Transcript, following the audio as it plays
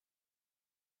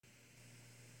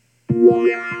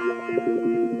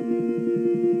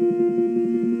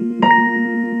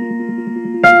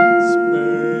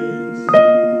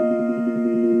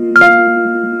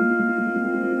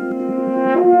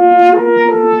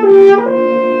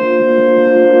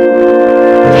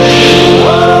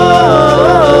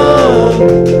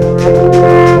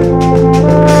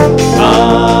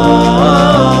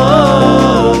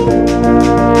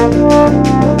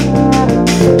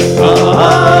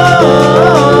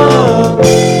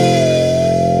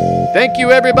Thank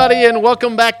you, everybody, and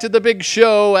welcome back to the big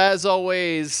show. As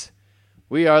always,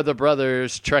 we are the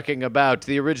brothers trekking about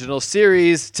the original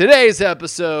series. Today's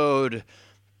episode,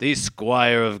 the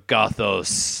Squire of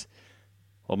Gothos.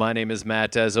 Well, my name is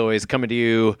Matt, as always, coming to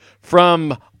you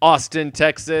from Austin,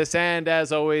 Texas, and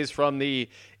as always, from the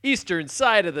eastern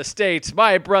side of the state,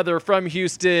 my brother from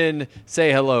Houston.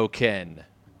 Say hello, Ken.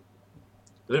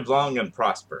 Live long and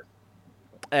prosper.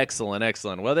 Excellent,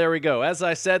 excellent. Well, there we go. As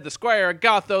I said, the Squire of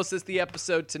Gothos is the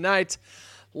episode tonight.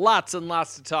 Lots and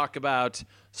lots to talk about.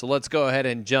 So let's go ahead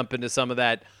and jump into some of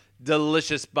that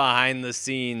delicious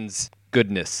behind-the-scenes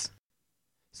goodness.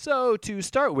 So to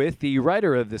start with, the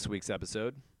writer of this week's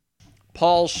episode,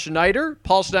 Paul Schneider.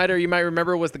 Paul Schneider, you might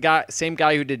remember, was the same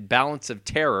guy who did Balance of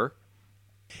Terror.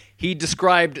 He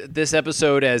described this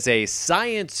episode as a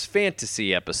science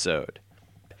fantasy episode.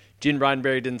 Gene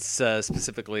Roddenberry didn't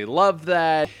specifically love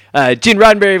that. Gene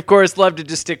Roddenberry, of course, loved to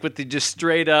just stick with the just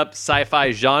straight-up sci-fi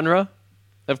genre,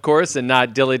 of course, and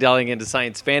not dilly-dallying into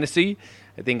science fantasy.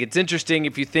 I think it's interesting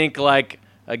if you think, like,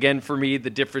 again, for me,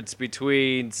 the difference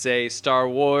between, say, Star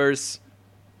Wars,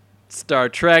 Star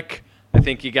Trek. I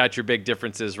think you got your big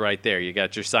differences right there. You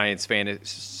got your science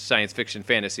fiction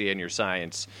fantasy and your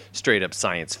straight-up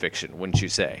science fiction, wouldn't you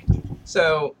say?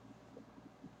 So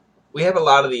we have a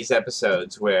lot of these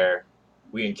episodes where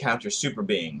we encounter super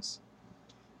beings.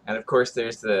 And of course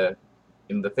there's the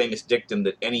famous dictum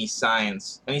that any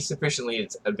sufficiently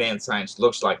advanced science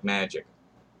looks like magic.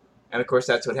 And of course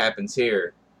that's what happens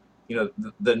here. You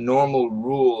know, the normal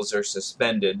rules are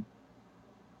suspended,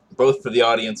 both for the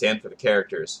audience and for the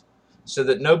characters, so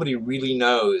that nobody really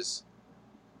knows,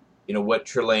 you know, what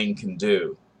Trelane can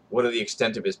do. What are the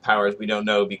extent of his powers? We don't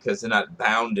know, because they're not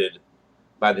bounded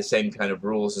by the same kind of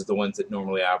rules as the ones that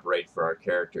normally operate for our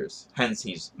characters. Hence,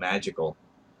 he's magical.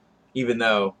 Even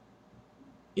though,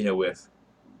 you know, with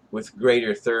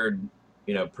greater third,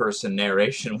 person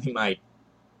narration, we might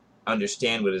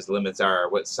understand what his limits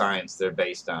are, what science they're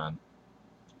based on.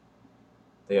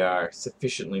 They are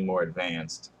sufficiently more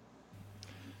advanced.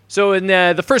 So in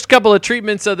the first couple of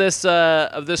treatments of this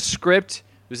script,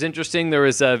 it was interesting. There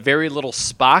was very little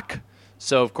Spock.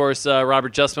 So, of course,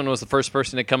 Robert Justman was the first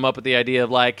person to come up with the idea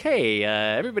of, like, hey,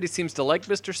 everybody seems to like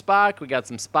Mr. Spock. We got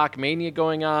some Spock mania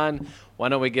going on. Why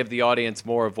don't we give the audience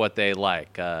more of what they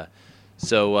like?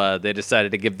 So they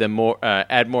decided to give them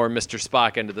add more Mr.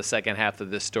 Spock into the second half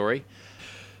of this story.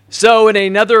 So in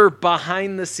another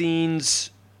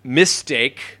behind-the-scenes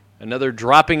mistake, another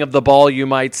dropping of the ball, you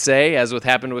might say, as what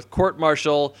happened with Court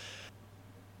Martial,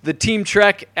 the Team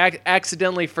Trek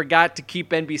accidentally forgot to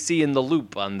keep NBC in the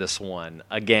loop on this one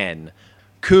again.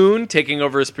 Kuhn, taking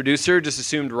over as producer, just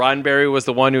assumed Roddenberry was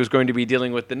the one who was going to be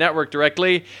dealing with the network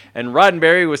directly, and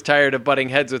Roddenberry was tired of butting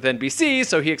heads with NBC,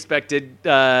 so he expected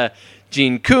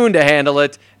Gene Kuhn to handle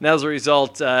it, and as a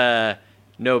result,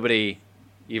 nobody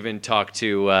even talked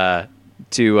to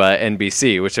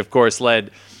NBC, which of course led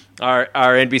our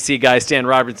NBC guy, Stan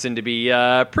Robertson, to be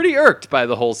pretty irked by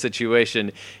the whole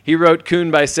situation. He wrote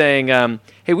Kuhn by saying,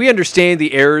 hey, we understand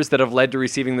the errors that have led to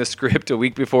receiving the script a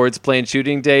week before its planned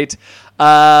shooting date,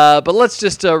 but let's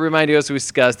just remind you, as we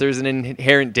discussed, there's an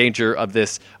inherent danger of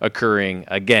this occurring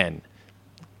again.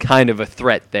 Kind of a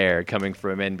threat there coming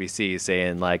from NBC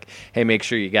saying, like, hey, make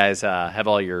sure you guys have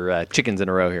all your chickens in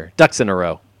a row here. Ducks in a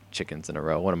row. Chickens in a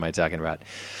row. What am I talking about?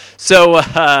 So,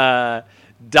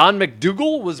 Don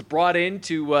McDougall was brought in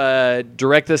to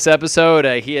direct this episode.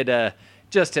 He had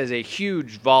just has a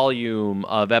huge volume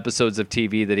of episodes of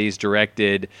TV that he's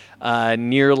directed,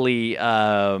 nearly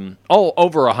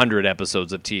over 100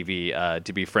 episodes of TV,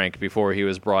 to be frank, before he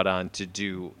was brought on to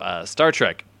do Star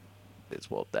Trek.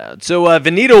 It's well down. So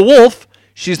Vanita Wolf,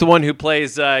 she's the one who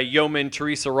plays Yeoman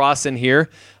Teresa Rawson here.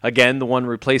 Again, the one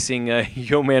replacing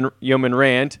Yeoman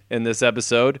Rand in this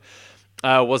episode.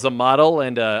 Was a model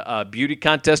and a beauty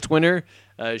contest winner.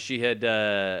 She had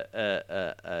had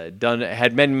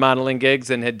many modeling gigs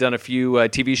and had done a few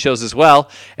TV shows as well.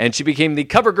 And she became the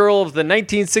cover girl of the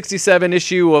 1967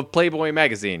 issue of Playboy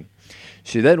magazine.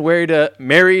 She then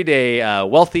married a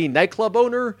wealthy nightclub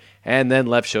owner and then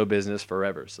left show business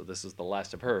forever. So this is the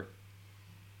last of her.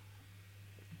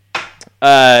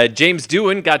 James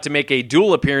Doohan got to make a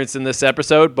dual appearance in this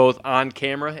episode, both on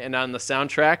camera and on the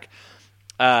soundtrack.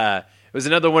 It was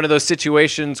another one of those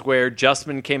situations where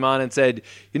Justman came on and said,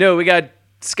 we got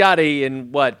Scotty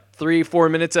in, 3-4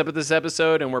 minutes up of this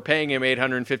episode, and we're paying him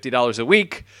 $850 a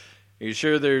week. Are you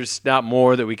sure there's not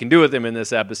more that we can do with him in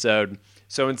this episode?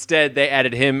 So instead, they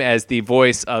added him as the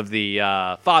voice of the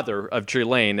father of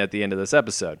Trelane at the end of this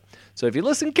episode. So if you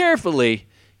listen carefully,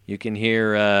 you can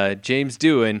hear James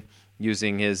Doohan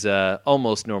using his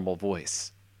almost normal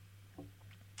voice.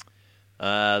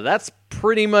 That's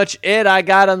pretty much it I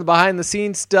got on the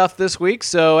behind-the-scenes stuff this week.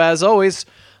 So as always,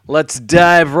 let's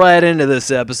dive right into this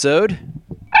episode.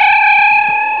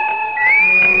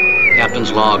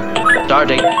 Captain's log.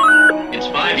 Starting. It's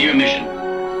 5-year mission.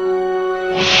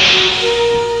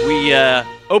 We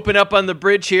open up on the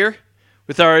bridge here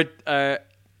with our,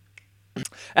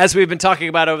 as we've been talking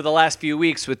about over the last few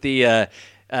weeks with the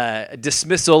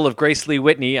dismissal of Grace Lee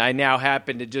Whitney. I now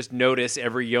happen to just notice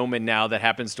every yeoman now that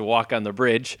happens to walk on the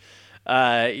bridge.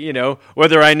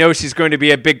 Whether I know she's going to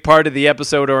be a big part of the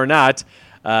episode or not,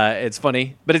 it's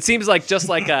funny. But it seems like just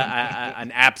like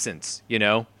an absence,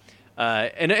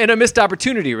 and a missed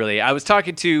opportunity, really. I was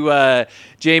talking to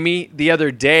Jamie the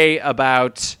other day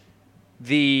about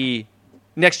the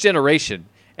Next Generation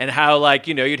and how,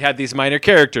 you'd have these minor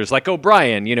characters like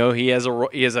O'Brien. He has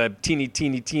a teeny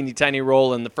tiny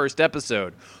role in the first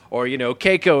episode, or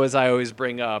Keiko, as I always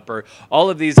bring up, or all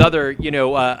of these other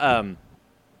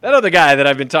that other guy that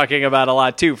I've been talking about a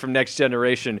lot too from Next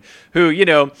Generation,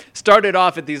 who started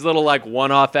off at these little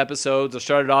one-off episodes, or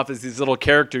started off as these little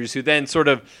characters who then sort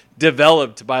of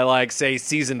developed by say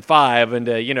season 5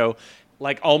 into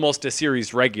almost a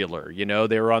series regular.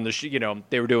 They were on the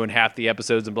they were doing half the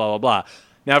episodes and blah blah blah.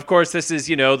 Now, of course, this is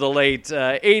the late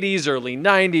 80s, early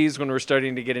 90s when we're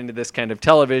starting to get into this kind of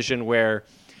television where,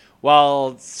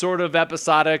 while sort of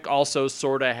episodic, also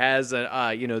sort of has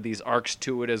these arcs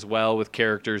to it as well with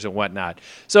characters and whatnot.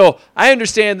 So I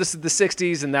understand this is the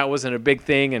 60s and that wasn't a big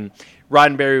thing, and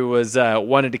Roddenberry was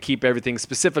wanted to keep everything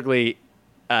specifically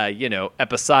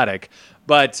episodic.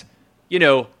 But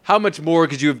how much more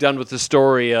could you have done with the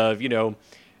story of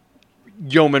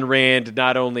Yeoman Rand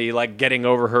not only getting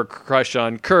over her crush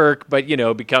on Kirk, but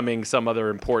becoming some other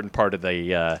important part of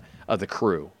the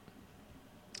crew.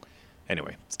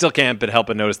 Anyway, still can't but help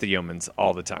but notice the yeomans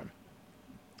all the time.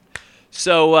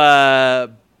 So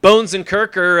Bones and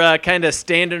Kirk are kind of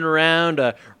standing around,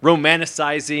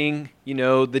 romanticizing,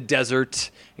 the desert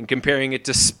and comparing it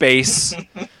to space.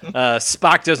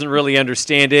 Spock doesn't really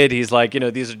understand it. He's like,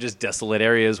 these are just desolate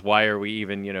areas. Why are we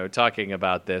even, talking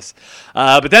about this?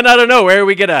 But then out of nowhere,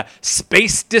 we get a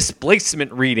space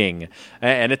displacement reading.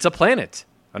 And it's a planet,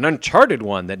 an uncharted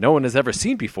one that no one has ever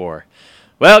seen before.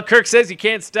 Well, Kirk says you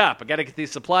can't stop. I got to get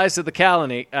these supplies to the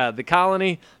colony.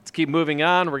 Let's keep moving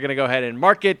on. We're going to go ahead and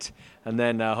mark it, and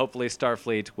then hopefully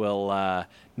Starfleet will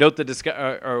note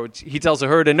the or he tells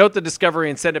her to note the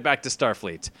discovery and send it back to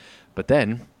Starfleet. But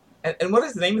then, and what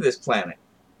is the name of this planet?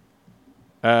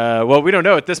 Well, we don't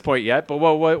know at this point yet. But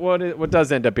what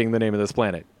does end up being the name of this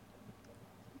planet?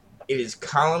 It is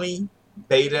Colony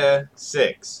Beta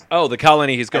 6. Oh, the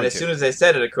colony he's going to. And as soon as I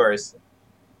said it, of course,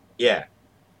 yeah.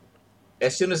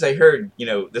 As soon as I heard,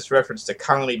 this reference to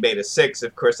Colony Beta 6,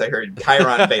 of course I heard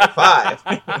Chiron Beta 5,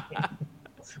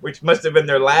 which must have been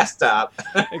their last stop.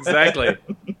 Exactly.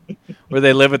 Where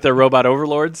they live with their robot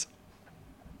overlords?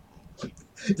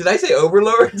 Did I say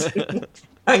overlords?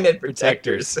 I meant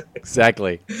protectors.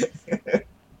 Exactly.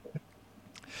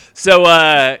 So,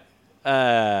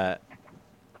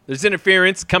 there's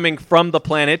interference coming from the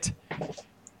planet.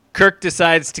 Kirk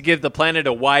decides to give the planet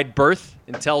a wide berth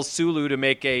and tells Sulu to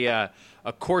make a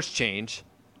course change.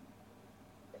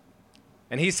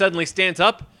 And he suddenly stands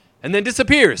up and then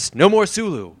disappears. No more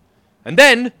Sulu. And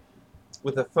then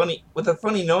with a funny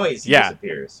noise, he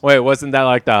disappears. Wait, wasn't that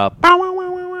like the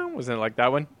wasn't it like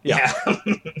that one? Yeah.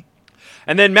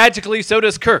 And then magically so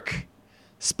does Kirk.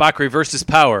 Spock reverses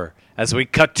power as we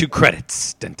cut to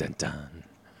credits. Dun dun dun.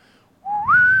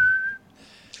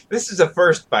 This is a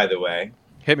first, by the way.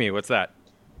 Hit me, what's that?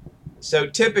 So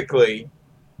typically,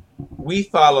 we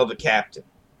follow the captain.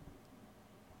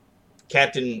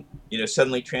 Captain,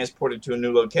 suddenly transported to a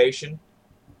new location.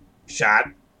 Shot,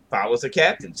 follows the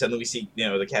captain. Suddenly we see,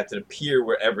 the captain appear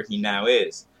wherever he now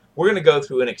is. We're going to go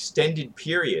through an extended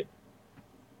period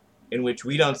in which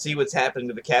we don't see what's happening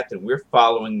to the captain. We're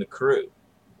following the crew.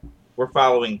 We're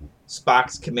following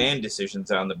Spock's command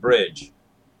decisions on the bridge.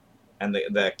 And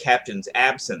the captain's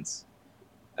absence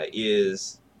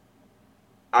is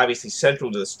obviously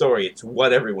central to the story. It's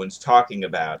what everyone's talking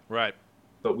about. Right.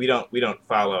 But we don't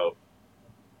follow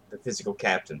the physical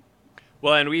captain.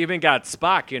 Well, and we even got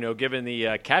Spock, given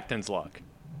the captain's log.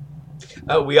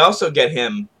 We also get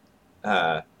him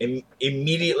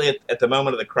immediately at the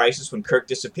moment of the crisis when Kirk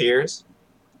disappears.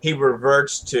 He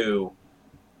reverts to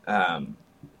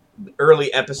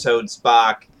early episode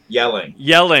Spock yelling.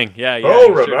 Yeah.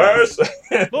 Oh, reverse!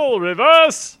 Oh,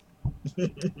 reverse!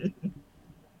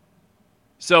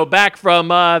 So back from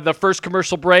the first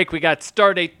commercial break, we got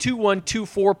Stardate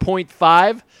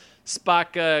 2124.5.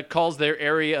 Spock calls their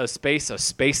area of space a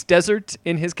space desert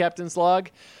in his captain's log.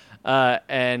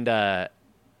 And I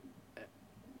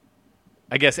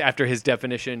guess after his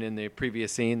definition in the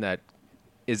previous scene, that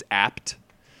is apt.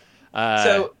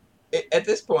 So at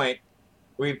this point,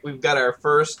 we've got our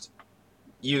first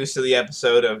use of the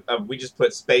episode of we just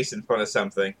put space in front of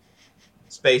something.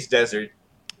 Space desert.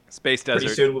 Space desert.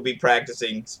 Pretty soon we'll be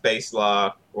practicing space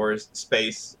law or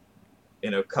space,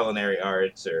 culinary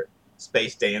arts or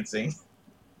space dancing.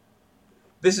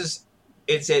 It's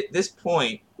at this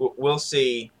point we'll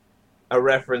see a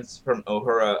reference from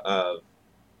Uhura of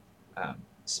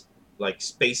like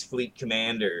Space Fleet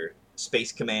Command or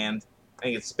Space Command. I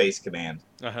think it's Space Command.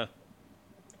 Uh-huh.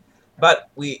 But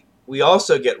we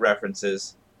also get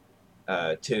references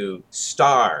to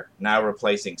star now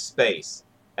replacing space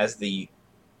as the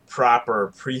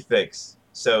proper prefix.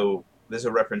 So there's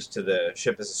a reference to the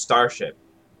ship as a starship.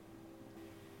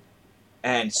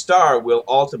 And star will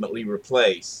ultimately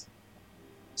replace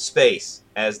space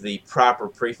as the proper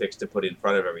prefix to put in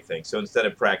front of everything. So instead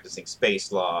of practicing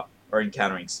space law or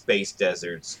encountering space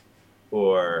deserts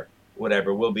or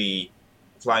whatever, we'll be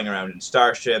flying around in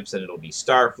starships and it'll be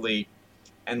Starfleet.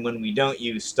 And when we don't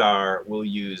use star, we'll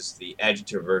use the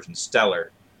adjective version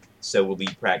stellar. So we'll be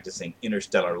practicing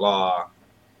interstellar law.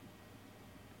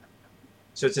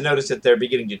 So it's a notice that they're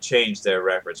beginning to change their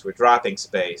reference. We're dropping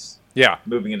space. Yeah.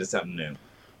 Moving into something new.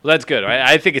 Well, that's good.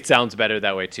 I think it sounds better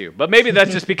that way, too. But maybe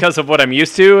that's just because of what I'm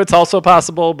used to. It's also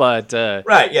possible, but...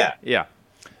 right, yeah. Yeah.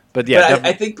 But yeah,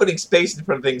 I think putting space in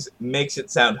front of things makes it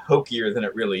sound hokier than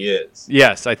it really is.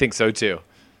 Yes, I think so, too.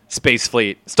 Space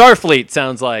Fleet. Starfleet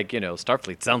sounds like,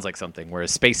 Starfleet sounds like something,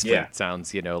 whereas Space Fleet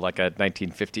sounds, like a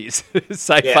 1950s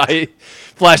sci-fi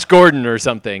Flash Gordon or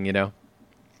something,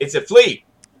 It's a fleet.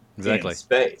 Exactly. In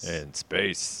space. In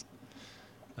space.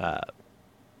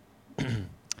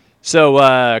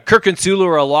 So Kirk and Sulu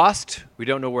are lost. We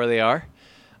don't know where they are.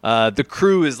 The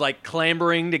crew is like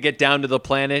clambering to get down to the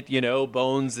planet.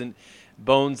 Bones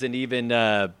and even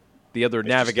the other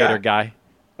navigator Scott. guy.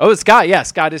 Oh, Scott. Yeah,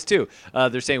 Scott is too.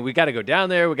 They're saying we got to go down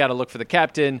there. We got to look for the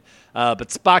captain. But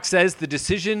Spock says the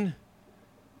decision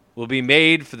will be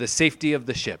made for the safety of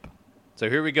the ship. So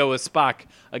here we go with Spock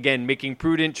again, making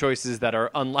prudent choices that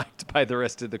are unliked by the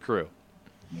rest of the crew.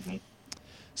 Mm-hmm.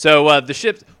 So the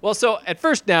ship. Well, so at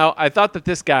first now I thought that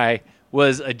this guy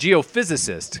was a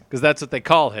geophysicist because that's what they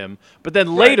call him. But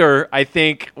then later, I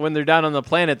think when they're down on the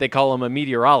planet, they call him a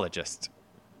meteorologist.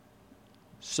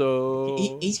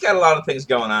 So he's got a lot of things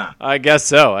going on. I guess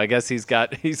so. I guess he's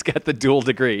got the dual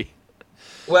degree.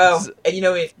 Well,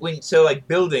 and like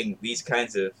building these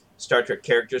kinds of Star Trek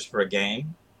characters for a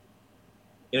game,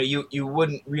 you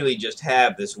wouldn't really just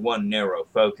have this one narrow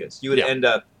focus. You would end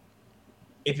up,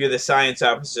 if you're the science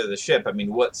officer of the ship,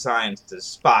 what science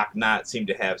does Spock not seem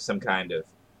to have some kind of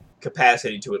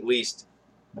capacity to at least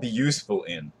be useful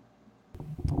in?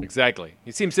 Exactly.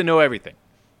 He seems to know everything.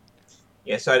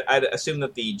 Yeah, so I'd assume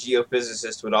that the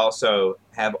geophysicist would also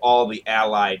have all the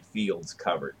allied fields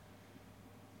covered.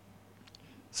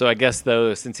 So I guess,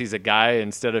 though, since he's a guy,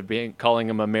 instead of calling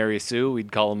him a Mary Sue,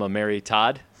 we'd call him a Mary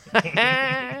Todd. All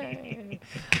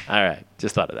right,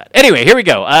 just thought of that. Anyway, here we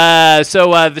go.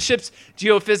 So the ship's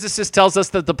geophysicist tells us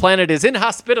that the planet is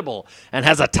inhospitable and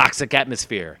has a toxic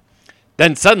atmosphere.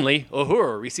 Then suddenly,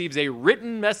 Uhura receives a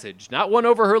written message, not one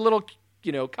over her little,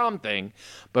 comm thing,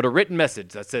 but a written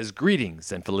message that says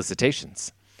greetings and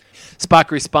felicitations.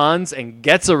 Spock responds and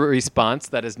gets a response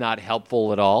that is not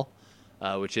helpful at all,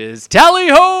 which is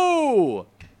tally-ho!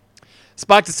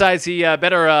 Spock decides he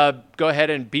better go ahead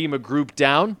and beam a group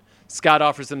down. Scott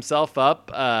offers himself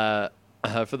up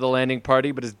for the landing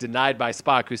party, but is denied by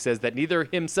Spock, who says that neither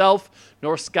himself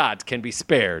nor Scott can be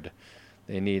spared.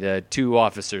 They need 2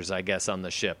 officers, I guess, on the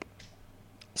ship.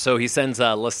 So he sends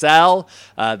LaSalle,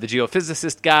 the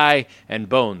geophysicist guy, and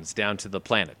Bones down to the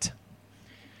planet.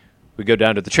 We go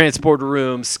down to the transporter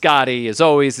room. Scotty, as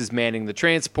always, is manning the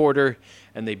transporter,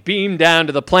 and they beam down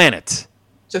to the planet.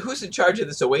 So who's in charge of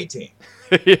this away team?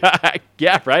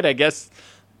 yeah, right, I guess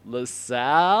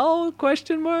LaSalle,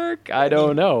 question mark? I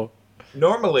don't know.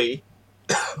 Normally,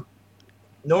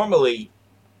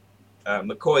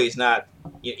 McCoy is not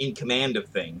in command of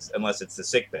things unless it's the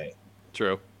sick bay.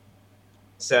 True.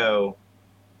 So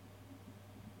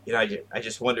I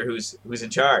just wonder who's in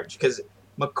charge, because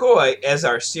McCoy, as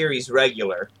our series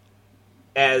regular,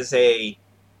 as a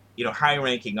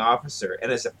high-ranking officer,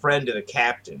 and as a friend of the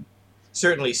captain,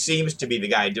 certainly seems to be the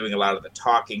guy doing a lot of the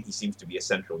talking. He seems to be a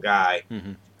central guy.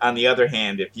 Mm-hmm. On the other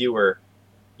hand, if you were,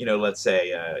 let's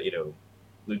say,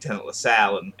 Lieutenant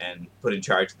LaSalle and put in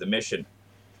charge of the mission,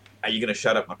 are you going to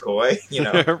shut up McCoy?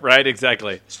 Right,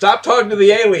 exactly. Stop talking to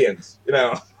the aliens.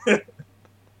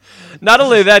 Not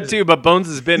only that too, but Bones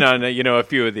has been on a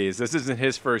few of these. This isn't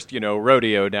his first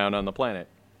rodeo down on the planet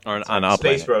or on our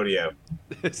space planet. rodeo.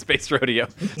 Space rodeo.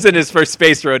 It's in his first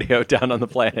space rodeo down on the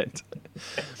planet.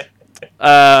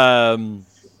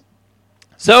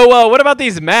 So what about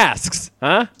these masks,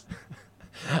 huh?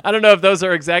 I don't know if those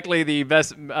are exactly the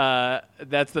best.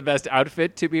 That's the best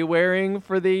outfit to be wearing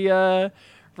for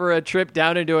a trip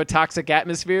down into a toxic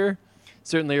atmosphere.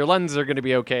 Certainly, your lungs are going to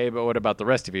be okay, but what about the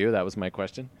rest of you? That was my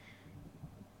question.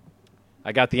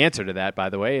 I got the answer to that, by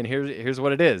the way, and here's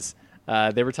what it is.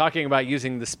 They were talking about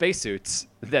using the spacesuits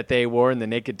that they wore in The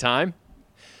Naked Time,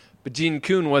 but Gene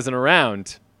Kuhn wasn't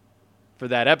around for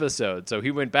that episode, so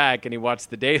he went back and he watched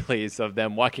the dailies of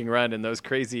them walking around in those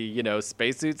crazy,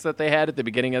 spacesuits that they had at the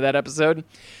beginning of that episode.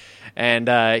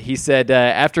 And he said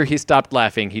after he stopped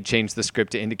laughing, he changed the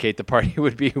script to indicate the party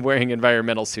would be wearing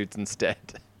environmental suits instead.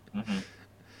 Mm-hmm.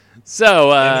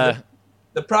 So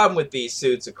the problem with these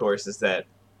suits, of course, is that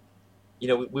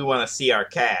we want to see our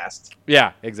cast.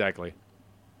 Yeah, exactly.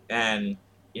 And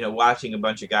watching a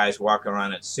bunch of guys walk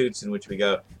around in suits in which we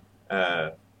go,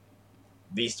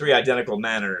 these three identical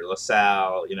men are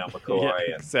LaSalle, McCoy.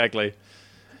 Yeah, exactly.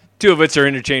 Two of which are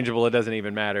interchangeable. It doesn't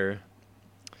even matter.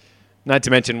 Not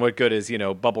to mention, what good is,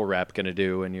 bubble wrap going to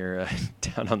do when you're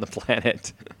down on the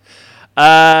planet?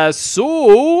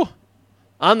 So,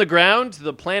 on the ground,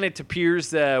 the planet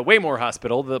appears way more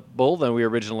hospitable than we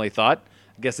originally thought.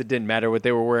 I guess it didn't matter what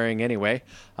they were wearing anyway.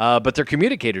 But their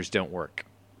communicators don't work.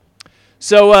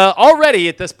 So, already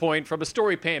at this point, from a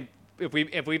story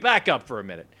if we back up for a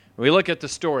minute, we look at the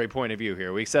story point of view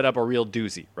here, we set up a real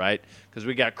doozy, right? Because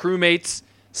we got crewmates,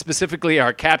 specifically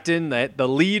our captain, the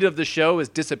lead of the show has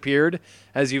disappeared.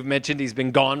 As you've mentioned, he's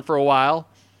been gone for a while.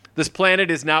 This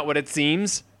planet is not what it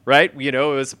seems, right? It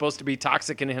was supposed to be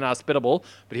toxic and inhospitable,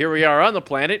 but here we are on the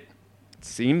planet. It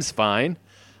seems fine.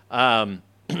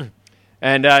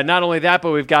 And not only that,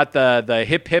 but we've got the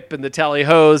hip hip and the tally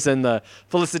hos and the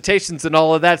felicitations and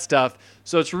all of that stuff.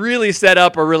 So it's really set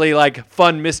up a really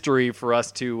fun mystery for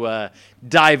us to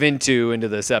dive into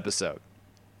this episode.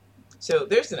 So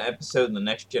there's an episode in The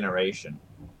Next Generation,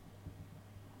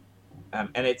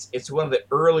 and it's one of the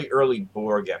early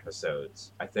Borg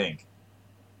episodes, I think.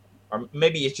 Or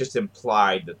maybe it's just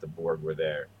implied that the Borg were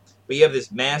there. But you have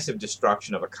this massive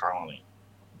destruction of a colony.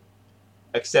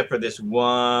 Except for this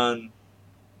one,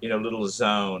 little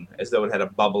zone, as though it had a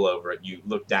bubble over it. You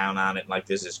look down on it, and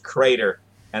there's this crater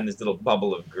and this little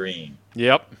bubble of green.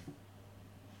 Yep.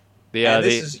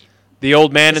 The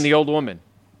old man and the old woman.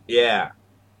 Yeah.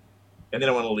 And they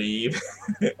don't want to leave.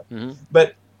 Mm-hmm.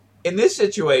 But in this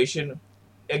situation,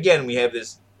 again, we have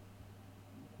this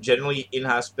generally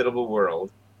inhospitable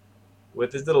world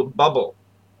with this little bubble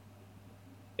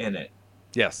in it.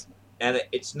 Yes. And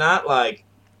it's not like,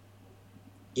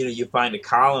 you find a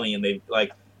colony and they,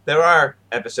 there are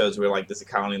episodes where, there's a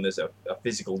colony and there's a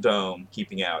physical dome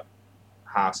keeping out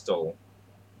hostile,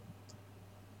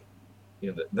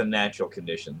 the natural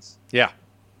conditions. Yeah.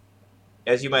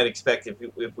 As you might expect, if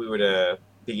we were to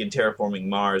begin terraforming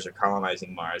Mars or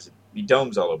colonizing Mars, it'd be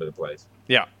domes all over the place.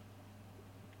 Yeah.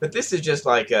 But this is just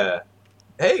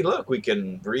hey, look, we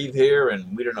can breathe here,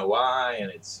 and we don't know why,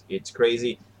 and it's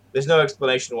crazy. There's no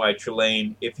explanation why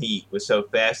Trelane, if he was so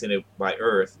fascinated by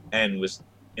Earth and was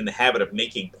in the habit of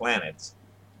making planets,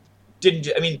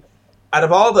 out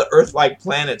of all the Earth-like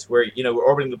planets where, we're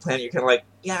orbiting the planet, you're kind of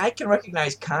yeah, I can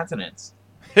recognize continents.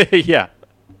 Yeah.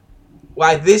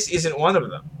 Why this isn't one of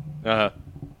them. Uh-huh.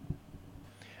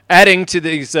 Adding to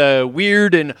these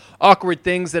weird and awkward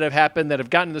things that have happened that have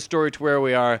gotten the story to where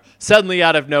we are, suddenly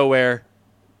out of nowhere,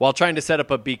 while trying to set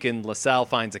up a beacon, LaSalle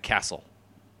finds a castle.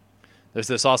 There's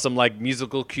this awesome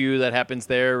musical cue that happens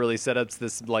there, really set up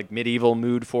this medieval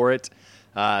mood for it.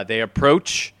 They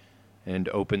approach and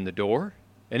open the door.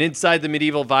 And inside the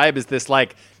medieval vibe is this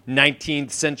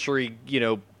 19th century,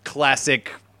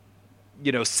 classic,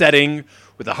 setting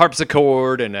with a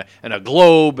harpsichord and a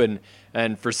globe,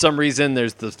 and for some reason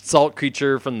there's the salt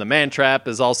creature from the Man Trap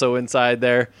is also inside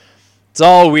there. It's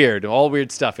all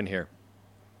weird stuff in here.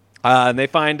 And they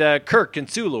find Kirk and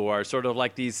Sulu are sort of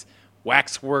these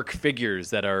waxwork figures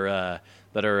that are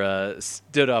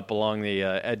stood up along the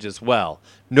edge as well.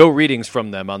 No readings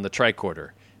from them on the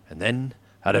tricorder. And then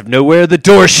Out of nowhere, the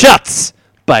door shuts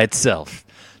by itself.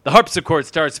 The harpsichord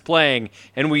starts playing,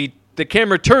 and the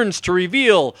camera turns to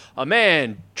reveal a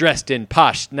man dressed in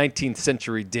posh 19th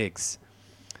century digs.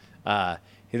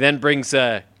 He then brings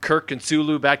Kirk and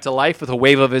Sulu back to life with a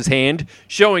wave of his hand,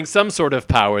 showing some sort of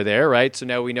power there, right? So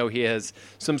now we know he has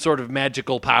some sort of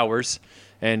magical powers.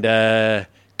 And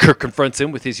Kirk confronts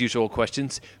him with his usual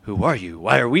questions. Who are you?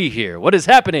 Why are we here? What is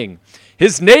happening?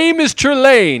 His name is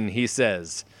Trelane, he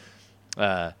says.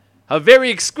 How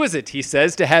very exquisite, he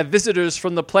says, to have visitors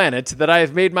from the planet that I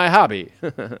have made my hobby.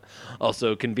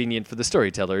 Also convenient for the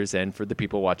storytellers and for the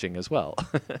people watching as well.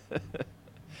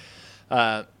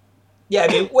 Yeah, I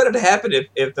mean, what would happen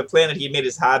if the planet he made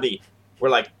his hobby were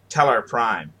like Tellar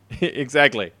Prime?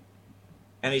 Exactly.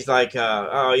 And he's like,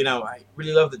 oh, you know, I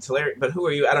really love the Tellarians, but who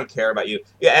are you? I don't care about you.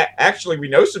 Yeah, actually, we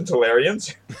know some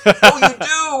Tellarians. Oh, you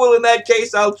do? Well, in that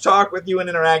case, I'll talk with you and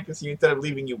interact with you instead of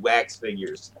leaving you wax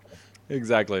figures.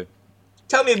 Exactly.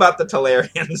 Tell me about the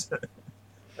Tellarians.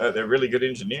 They're really good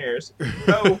engineers.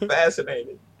 Oh,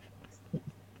 fascinating.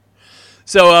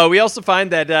 So we also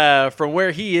find that from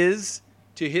where he is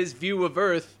to his view of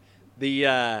Earth,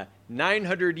 the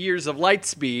 900 years of light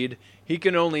speed, he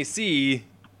can only see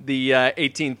the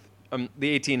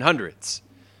 1800s.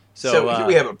 So here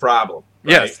we have a problem.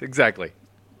 Right? Yes, exactly.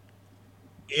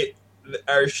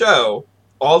 Our show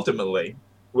ultimately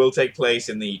will take place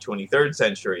in the 23rd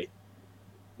century,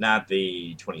 not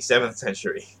the 27th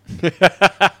century.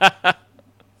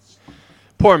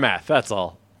 Poor math, that's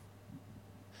all.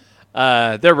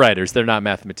 They're writers, they're not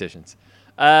mathematicians.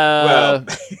 Well,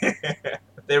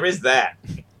 there is that.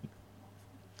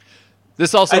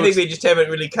 This also I think they just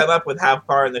haven't really come up with how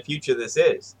far in the future this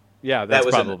is. Yeah, that's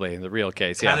probably the real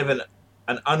case. Kind of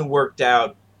an unworked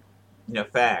out,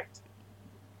 fact.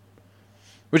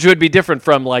 Which would be different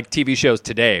from like TV shows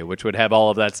today, which would have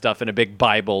all of that stuff in a big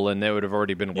Bible and it would have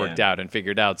already been worked out and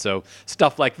figured out. So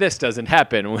stuff like this doesn't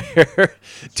happen where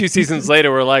 2 seasons later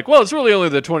we're like, well, it's really only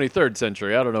the 23rd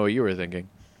century. I don't know what you were thinking.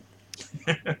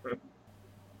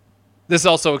 This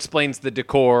also explains the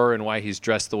decor and why he's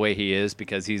dressed the way he is,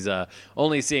 because he's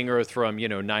only seeing Earth from,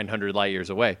 900 light years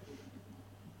away.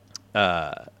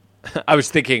 I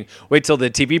was thinking, wait till the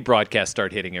TV broadcasts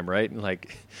start hitting him, right? In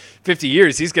like 50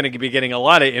 years, he's going to be getting a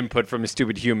lot of input from his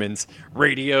stupid humans.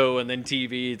 Radio and then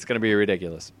TV. It's going to be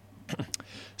ridiculous.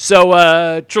 So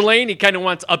Trelane, he kind of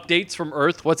wants updates from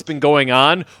Earth. What's been going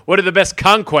on? What are the best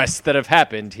conquests that have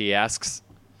happened, he asks.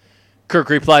 Kirk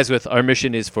replies with, our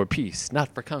mission is for peace, not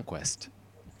for conquest.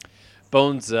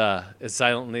 Bones is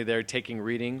silently there taking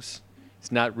readings.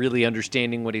 He's not really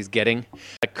understanding what he's getting.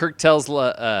 Kirk tells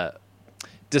DeSalle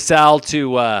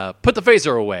to put the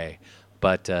phaser away,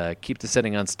 but keep the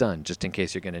setting on stun just in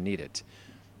case you're going to need it.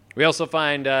 We also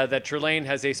find that Trelane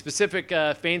has a specific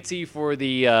fancy for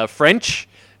the French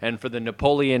and for the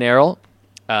Napoleon era.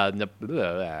 The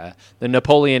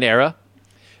Napoleon era.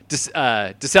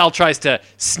 DeSalle tries to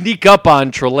sneak up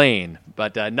on Trelane,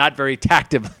 but not very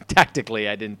tactically.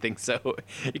 I didn't think so.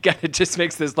 He kind of just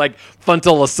makes this like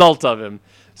frontal assault of him.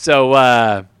 So,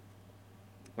 and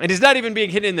he's not even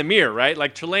being hit in the mirror, right?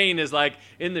 Like Trelane is like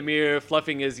in the mirror,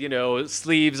 fluffing his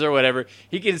sleeves or whatever.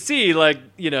 He can see like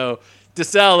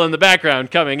DeSalle in the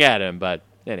background coming at him. But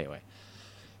anyway.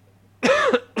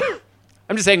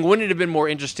 I'm just saying, wouldn't it have been more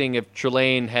interesting if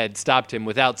Trelane had stopped him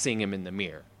without seeing him in the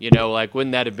mirror? Like,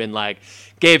 wouldn't that have been, like,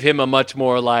 gave him a much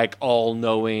more, like,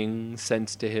 all-knowing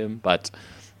sense to him? But,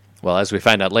 well, as we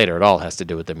find out later, it all has to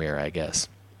do with the mirror, I guess.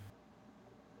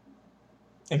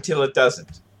 Until it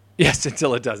doesn't. Yes,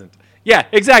 until it doesn't. Yeah,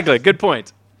 exactly. Good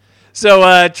point. So,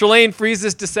 Trelane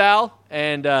freezes DeSalle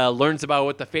and learns about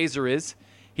what the phaser is.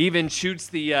 He even shoots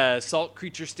the salt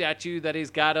creature statue that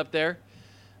he's got up there.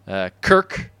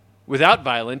 Kirk, without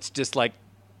violence, just like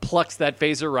plucks that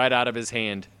phaser right out of his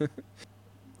hand.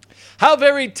 How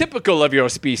very typical of your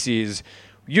species.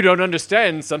 You don't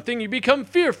understand something, you become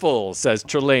fearful, says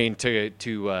Trelane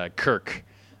to Kirk.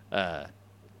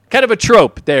 Kind of a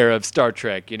trope there of Star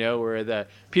Trek, where the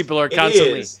people are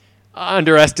constantly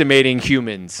underestimating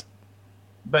humans.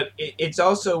 But it's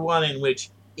also one in which,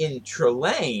 in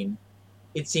Trelane,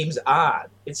 it seems odd.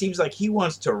 It seems like he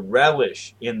wants to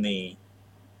relish in the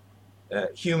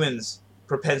humans'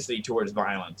 propensity towards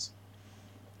violence.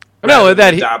 No,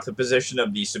 that adopt the position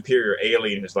of the superior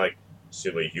alien who's like,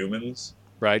 silly humans.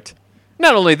 Right.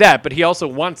 Not only that, but he also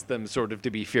wants them sort of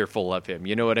to be fearful of him.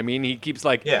 You know what I mean? He keeps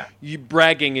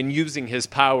bragging and using his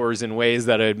powers in ways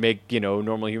that would make,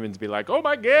 normal humans be like, oh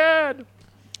my God.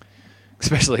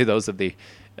 Especially those of the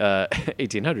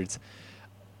 1800s.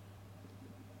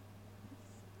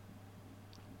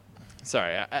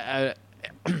 Sorry,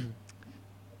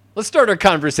 let's start our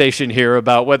conversation here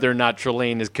about whether or not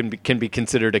Trelane can be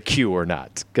considered a Q or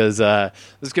not, because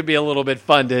this could be a little bit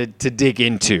fun to dig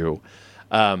into.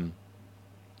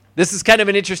 This is kind of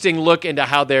an interesting look into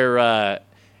how they're...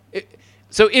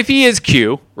 So if he is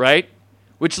Q, right,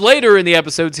 which later in the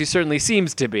episodes he certainly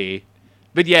seems to be,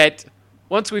 but yet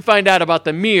once we find out about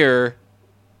the mirror,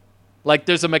 like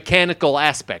there's a mechanical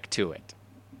aspect to it.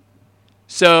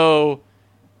 So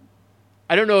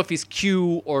I don't know if he's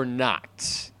Q or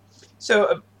not.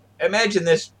 So imagine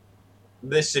this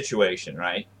situation,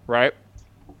 right? Right.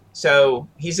 So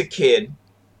he's a kid,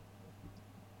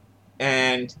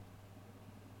 and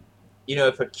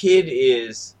if a kid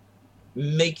is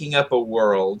making up a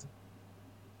world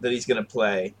that he's going to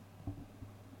play,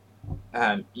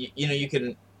 you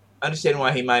can understand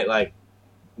why he might like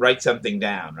write something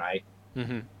down, right?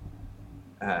 Mm-hmm.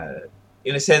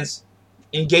 In a sense,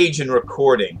 engage in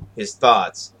recording his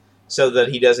thoughts so that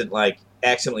he doesn't like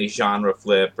accidentally genre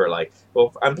flip or like,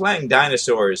 well, I'm playing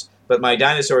dinosaurs, but my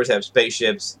dinosaurs have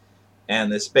spaceships,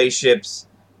 and the spaceships,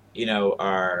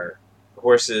 are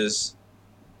horses,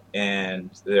 and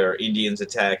there are Indians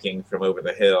attacking from over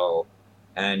the hill,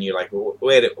 and you're like,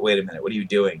 wait a minute, what are you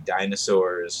doing?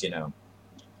 Dinosaurs,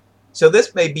 So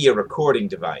this may be a recording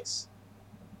device.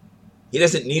 He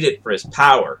doesn't need it for his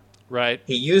power. Right.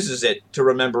 He uses it to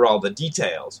remember all the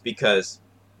details because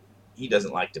he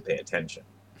doesn't like to pay attention.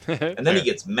 And then he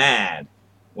gets mad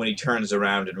when he turns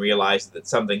around and realizes that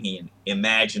something he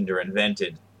imagined or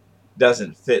invented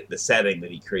doesn't fit the setting that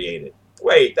he created.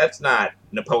 Wait, that's not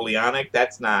Napoleonic.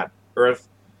 That's not Earth.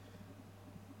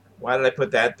 Why did I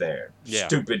put that there? Yeah.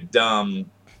 Stupid, dumb.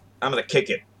 I'm going to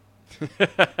kick it.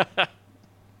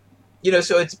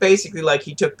 So it's basically like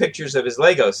he took pictures of his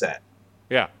Lego set.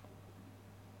 Yeah.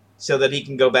 So that he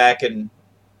can go back and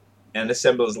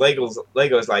assemble his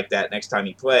Legos like that next time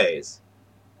he plays.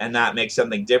 And not make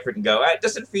something different and go, it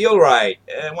doesn't feel right.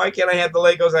 And why can't I have the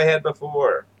Legos I had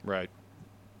before? Right.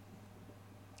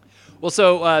 Well,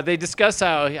 so they discuss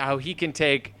how he can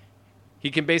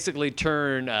basically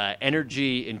turn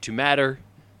energy into matter,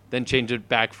 then change it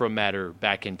back from matter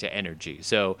back into energy.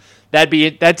 So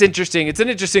that's interesting. It's an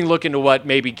interesting look into what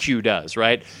maybe Q does,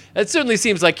 right? It certainly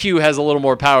seems like Q has a little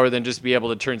more power than just be able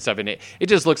to turn stuff in it. It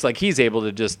just looks like he's able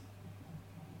to just,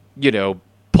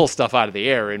 pull stuff out of the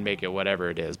air and make it whatever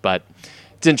it is. But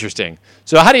it's interesting.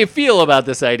 So how do you feel about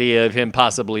this idea of him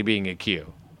possibly being a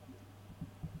Q?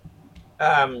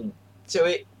 So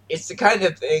it's the kind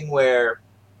of thing where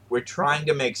we're trying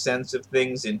to make sense of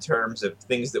things in terms of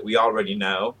things that we already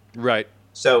know. Right.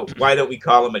 So why don't we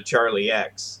call him a Charlie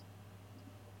X?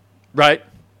 Right.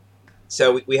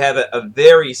 So we have a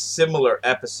very similar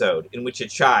episode in which a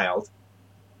child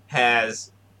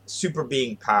has super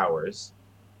being powers.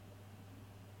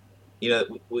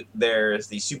 There's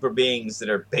these super beings that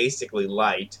are basically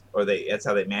light, or that's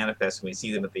how they manifest when we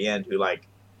see them at the end, who like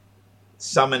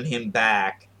summon him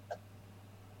back.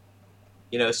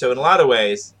 So in a lot of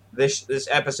ways, this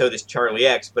episode is Charlie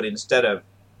X, but instead of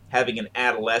having an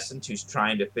adolescent who's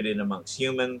trying to fit in amongst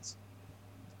humans,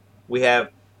 we have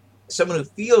someone who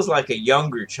feels like a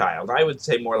younger child. I would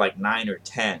say more like 9 or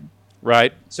 10.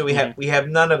 Right. So we have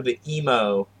none of the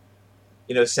emo,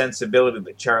 sensibility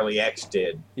that Charlie X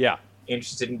did. Yeah.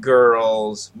 Interested in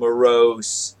girls,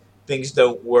 morose, things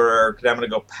don't work, and I'm going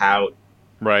to go pout.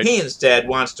 Right. He instead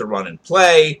wants to run and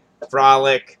play,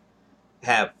 frolic,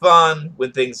 have fun.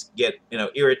 When things get,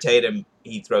 irritate him,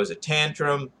 he throws a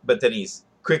tantrum, but then he's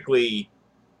quickly,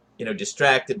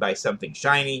 distracted by something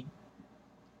shiny.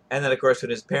 And then, of course,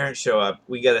 when his parents show up,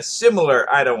 we get a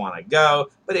similar, I don't want to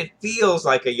go, but it feels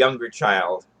like a younger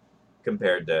child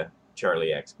compared to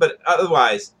Charlie X. But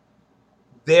otherwise,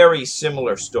 very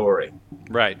similar story.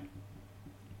 Right.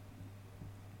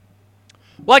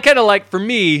 Well, I kind of like, for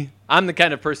me, I'm the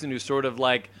kind of person who sort of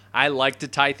like, I like to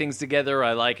tie things together.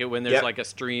 I like it when there's like a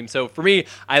stream. So for me,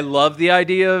 I love the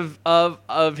idea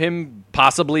of him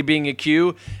possibly being a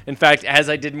Q. In fact, as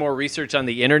I did more research on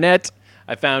the internet,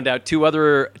 I found out two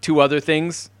other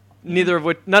things,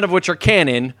 none of which are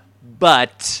canon,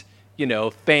 but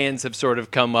fans have sort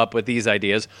of come up with these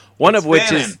ideas. One of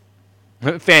which is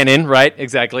Fanon, right?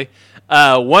 Exactly.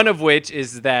 One of which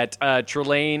is that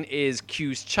Trelane is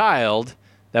Q's child.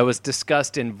 That was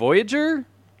discussed in Voyager.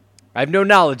 I have no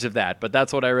knowledge of that, but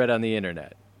that's what I read on the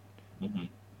internet. Mm-hmm.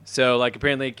 So, like,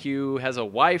 apparently Q has a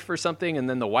wife or something, and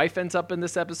then the wife ends up in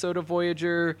this episode of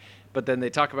Voyager. But then they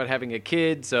talk about having a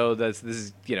kid. So this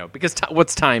is because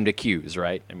what's time to Q's,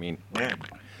 right? I mean, yeah.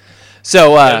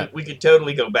 So we could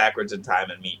totally go backwards in time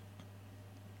and meet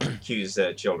Q's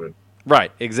children.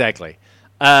 Right, exactly.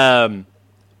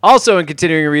 Also, in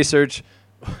continuing research,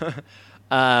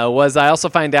 was I also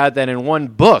find out that in one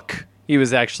book he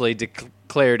was actually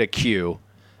declared a Q,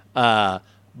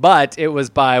 but it was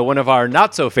by one of our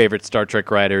not-so-favorite Star Trek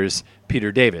writers,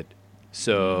 Peter David.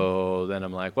 So then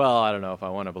I'm like, well, I don't know if I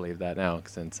want to believe that now,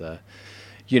 since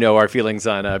our feelings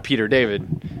on Peter David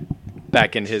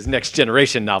back in his Next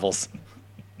Generation novels.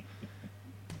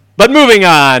 But moving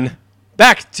on,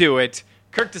 back to it.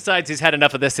 Kirk decides he's had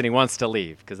enough of this and he wants to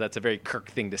leave, because that's a very Kirk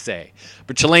thing to say.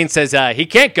 But Chalain says he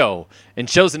can't go, and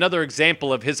shows another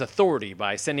example of his authority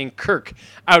by sending Kirk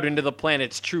out into the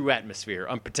planet's true atmosphere,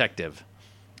 unprotected.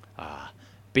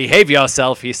 Behave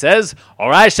yourself, he says,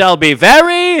 or I shall be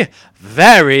very,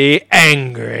 very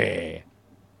angry.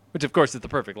 Which, of course, is the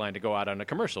perfect line to go out on a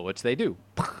commercial, which they do.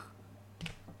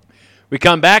 We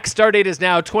come back. Stardate is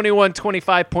now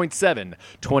 2125.7.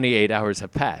 28 hours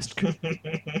have passed.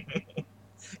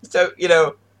 So,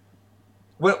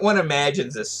 one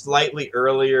imagines a slightly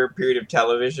earlier period of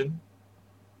television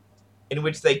in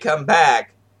which they come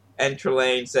back and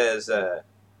Trelane says,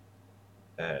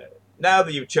 now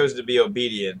that you've chosen to be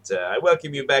obedient, I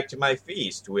welcome you back to my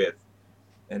feast with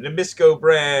an Nabisco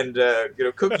brand,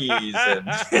 cookies and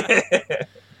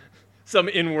some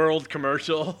in-world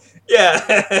commercial.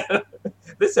 Yeah.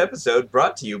 This episode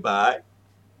brought to you by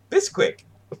Bisquick.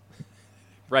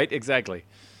 Right, exactly.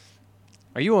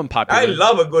 Are you unpopular? I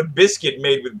love a good biscuit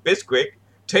made with Bisquick.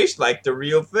 Tastes like the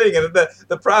real thing. And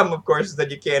the problem, of course, is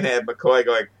that you can't have McCoy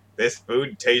going, this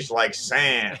food tastes like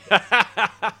sand.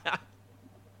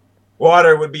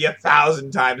 Water would be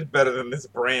 1,000 times better than this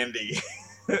brandy.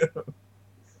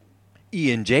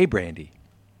 E&J brandy.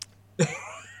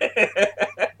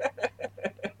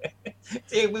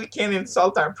 See, we can't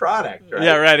insult our product, right?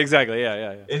 Yeah, right, exactly.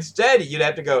 Yeah. Instead, you'd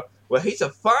have to go, well, he's a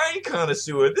fine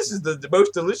connoisseur. This is the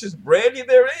most delicious brandy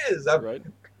there is.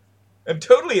 I'm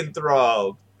totally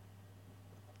enthralled.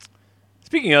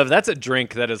 Speaking of, that's a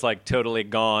drink that is like totally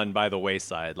gone by the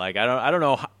wayside. Like I don't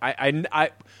know.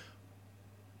 I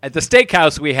at the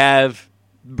steakhouse we have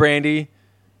brandy,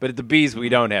 but at the Bees we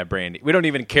don't have brandy. We don't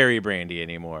even carry brandy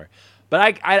anymore. But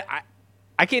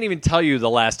I can't even tell you the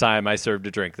last time I served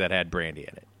a drink that had brandy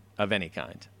in it of any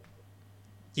kind.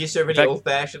 Do you serve any old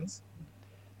fashions?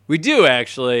 We do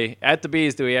actually. At the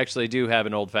Bees, we actually do have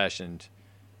an old fashioned,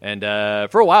 and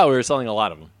for a while we were selling a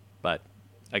lot of them. But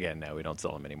again, now we don't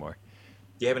sell them anymore.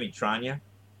 Do you have any Tranya?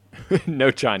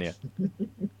 No Tranya.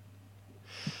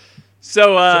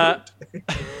 So,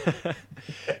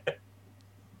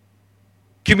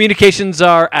 communications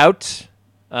are out,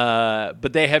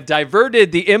 but they have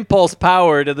diverted the impulse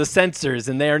power to the sensors,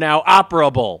 and they are now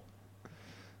operable.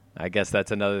 I guess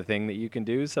that's another thing that you can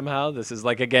do somehow. This is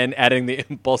like, again, adding the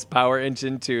impulse power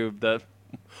engine to the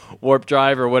warp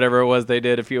drive or whatever it was they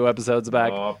did a few episodes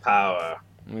back. More power.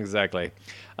 Exactly.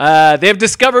 They have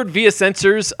discovered via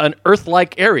sensors an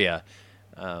Earth-like area.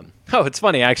 It's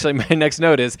funny, actually. My next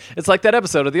note is, it's like that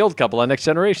episode of The Old Couple on Next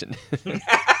Generation. It's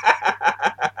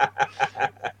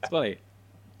funny.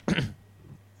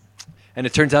 And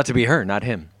it turns out to be her, not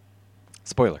him.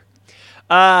 Spoiler.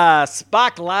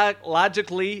 Spock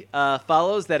logically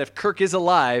follows that if Kirk is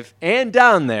alive and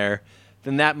down there,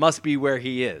 then that must be where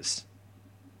he is.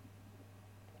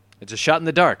 It's a shot in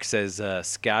the dark, says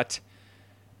Scott.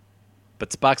 But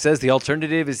Spock says the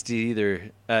alternative is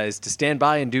to stand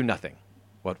by and do nothing.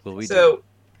 What will we do? So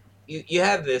you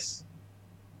have this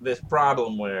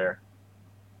problem where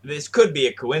this could be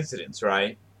a coincidence,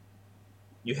 right?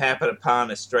 You happen upon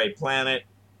a stray planet.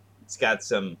 It's got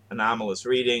some anomalous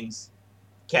readings.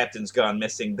 Captain's gone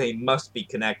missing. They must be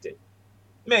connected.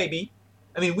 Maybe.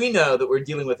 I mean, we know that we're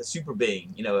dealing with a super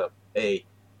being.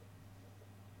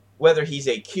 Whether he's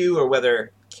a Q or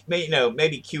whether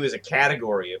maybe Q is a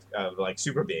category of like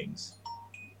super beings,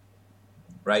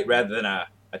 right? Rather than a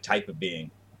type of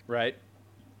being, right?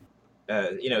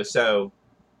 So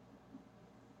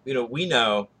we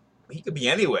know he could be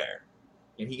anywhere.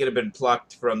 He could have been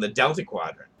plucked from the Delta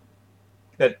Quadrant.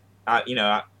 But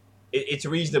it's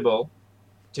reasonable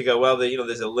to go, well,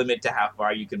 there's a limit to how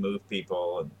far you can move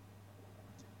people. And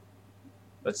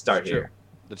let's start here.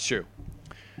 That's true.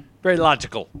 Very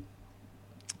logical.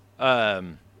 I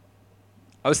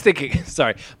was thinking,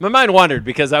 sorry, my mind wandered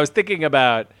because I was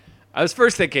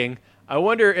first thinking, I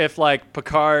wonder if like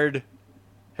Picard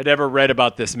had ever read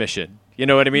about this mission. You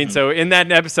know what I mean? Mm-hmm. So in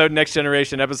that episode, Next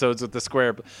Generation episodes with the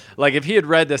Square, like if he had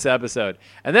read this episode,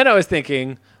 and then I was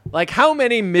thinking, like how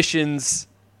many missions,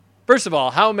 first of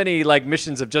all, how many like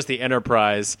missions of just the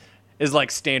Enterprise is like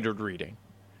standard reading?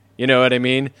 You know what I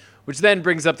mean? Which then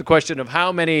brings up the question of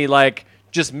how many like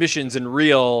just missions in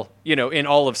real, in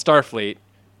all of Starfleet,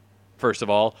 first of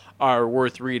all, are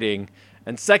worth reading.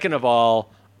 And second of all,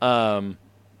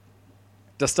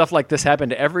 Does stuff like this happen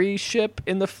to every ship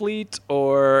in the fleet,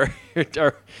 or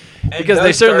because does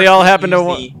they certainly all Starfleet happen to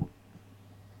use one?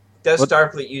 Does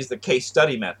Starfleet use the case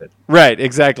study method? Right,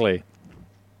 exactly.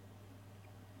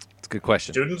 It's a good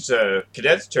question. Students,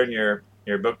 cadets, turn your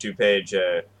book to page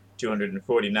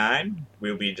 249.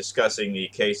 We'll be discussing the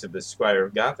case of the Squire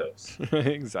of Gothos.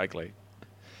 Exactly.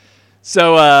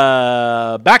 So,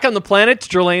 back on the planet,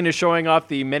 Trelane is showing off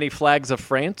the many flags of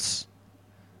France.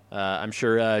 I'm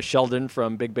sure Sheldon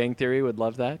from Big Bang Theory would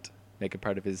love that. Make it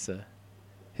part of his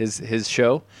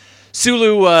show.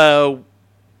 Sulu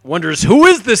wonders, who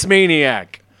is this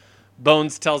maniac?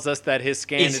 Bones tells us that his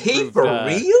scan Is he proved, for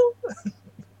real?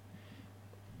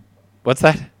 What's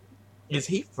that? Is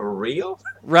he for real?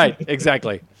 Right,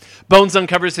 exactly. Bones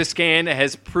uncovers his scan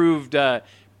has proves that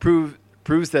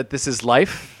this is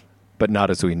life, but not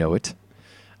as we know it.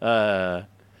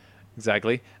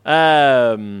 Exactly.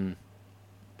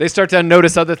 They start to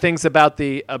notice other things about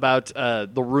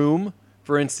the room.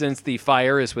 For instance, the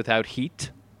fire is without heat.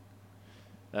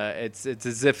 It's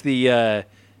as if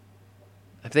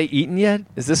have they eaten yet?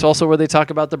 Is this also where they talk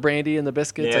about the brandy and the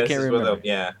biscuits? Yeah, I can't remember.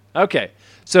 Yeah. Okay,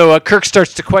 so Kirk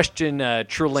starts to question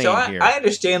Trelane So here. I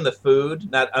understand the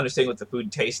food, not understanding what the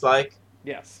food tastes like.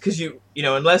 Yes. Because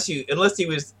unless he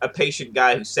was a patient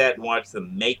guy who sat and watched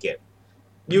them make it,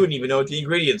 you wouldn't even know what the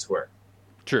ingredients were.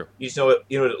 True. You just know what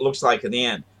it looks like in the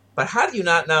end. But how do you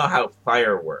not know how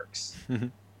fire works?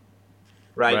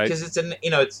 Right? Because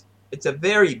it's a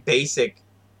very basic,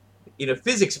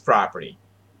 physics property.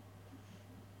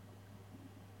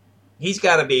 He's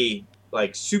got to be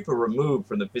like super removed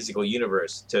from the physical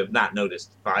universe to have not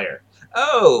noticed fire.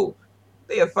 Oh,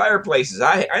 they have fireplaces.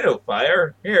 I know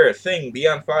fire. Here, a thing, be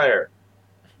on fire.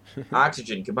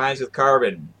 Oxygen combines with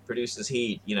carbon, produces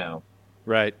heat,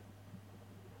 Right.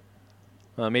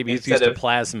 Maybe he's used to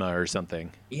plasma or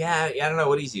something. Yeah, I don't know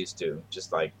what he's used to.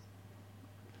 Just like...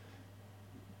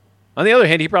 On the other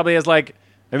hand, he probably has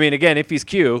again, if he's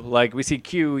Q, we see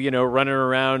Q, running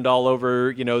around all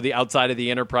over, the outside of the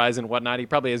Enterprise and whatnot. He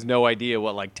probably has no idea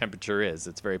what temperature is.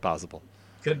 It's very possible.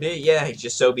 Could be, yeah. He's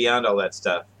just so beyond all that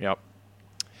stuff. Yep.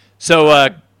 So,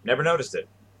 never noticed it.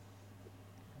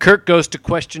 Kirk goes to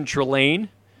question Trelane.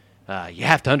 You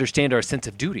have to understand our sense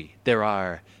of duty. There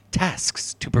are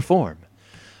tasks to perform.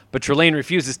 But Trelane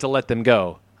refuses to let them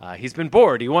go. He's been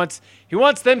bored. He wants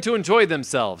them to enjoy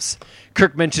themselves.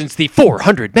 Kirk mentions the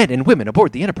 400 men and women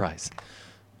aboard the Enterprise.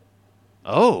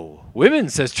 Oh, women,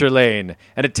 says Trelane,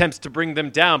 and attempts to bring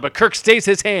them down, but Kirk stays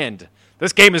his hand.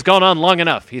 This game has gone on long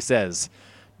enough, he says.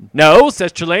 No,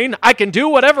 says Trelane, I can do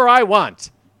whatever I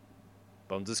want.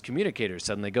 Bones' communicator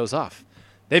suddenly goes off.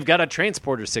 They've got a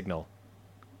transporter signal.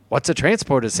 What's a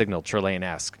transporter signal? Trelane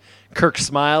asks. Kirk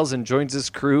smiles and joins his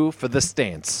crew for the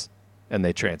stance, and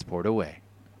they transport away.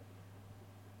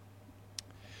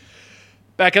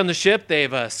 Back on the ship,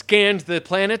 they've scanned the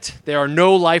planet. There are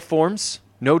no life forms,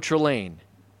 no Trelane.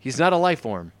 He's not a life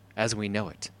form as we know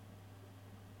it.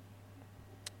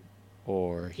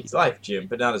 He's life, Jim,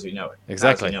 but not as we know it.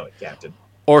 Exactly. Not as we know it, Captain.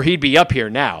 Or he'd be up here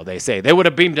now, they say. They would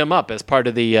have beamed him up as part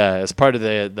of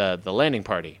the landing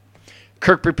party.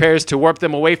 Kirk prepares to warp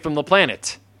them away from the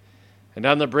planet. And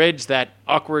on the bridge, that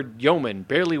awkward yeoman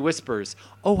barely whispers,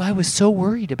 "Oh, I was so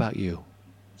worried about you."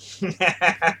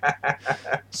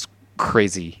 It's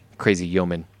crazy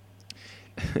yeoman.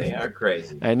 They are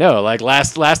crazy. I know.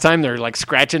 Last time, they're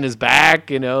scratching his back.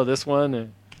 This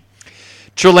one.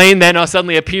 Trelane then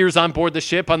suddenly appears on board the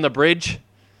ship on the bridge.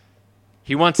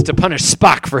 He wants to punish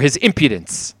Spock for his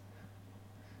impudence.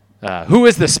 Who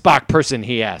is the Spock person,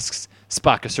 he asks.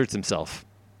 Spock asserts himself.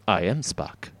 I am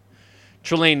Spock.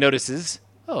 Trelane notices,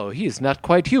 oh, he is not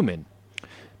quite human.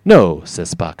 No,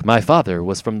 says Spock, my father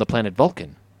was from the planet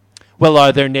Vulcan. Well,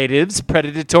 are their natives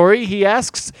predatory, he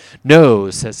asks. No,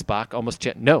 says Spock,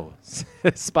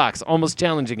 Spock's almost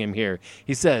challenging him here.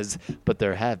 He says, but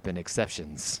there have been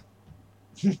exceptions.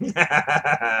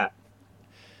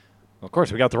 Of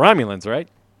course, we got the Romulans, right?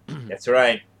 That's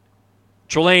right.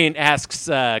 Trelane asks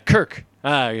Kirk,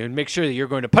 make sure that you're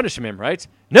going to punish him, right?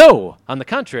 No, on the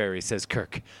contrary, says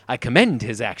Kirk. I commend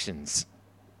his actions.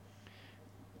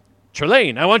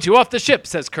 Trelane, I want you off the ship,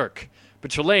 says Kirk.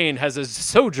 But Trelane has a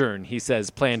sojourn, he says,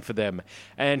 planned for them,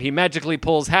 and he magically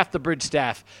pulls half the bridge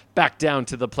staff back down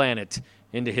to the planet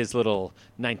into his little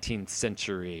 19th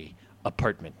century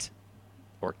apartment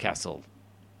or castle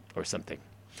or something.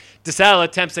 DeSalle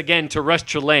attempts again to rush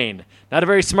Trelane. Not a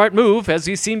very smart move. As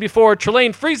he's seen before,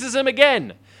 Trelane freezes him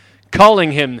again,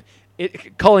 calling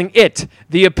it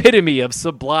the epitome of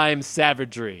sublime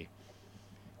savagery.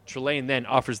 Trelane then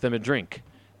offers them a drink,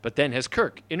 but instead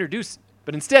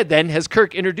has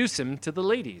Kirk introduce him to the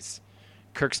ladies.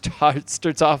 Kirk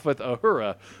starts off with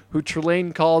Uhura, who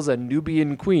Trelane calls a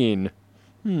Nubian queen.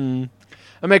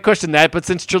 I might question that, but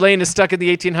since Trelane is stuck in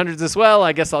the 1800s as well,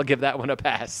 I guess I'll give that one a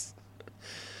pass.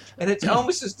 And it's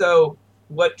almost as though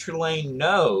what Trelane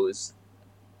knows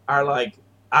are like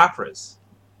operas.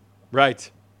 Right.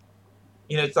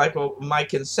 It's like, well, my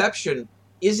conception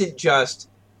isn't just,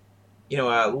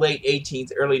 a late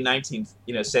 18th, early 19th,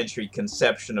 century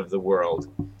conception of the world,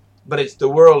 but it's the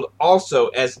world also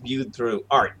as viewed through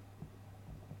art.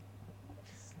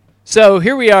 So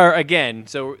here we are again.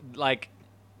 So, like,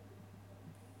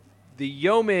 the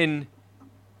yeoman...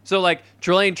 So, like,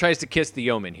 Trelane tries to kiss the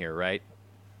yeoman here, right?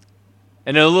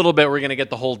 And in a little bit, we're going to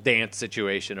get the whole dance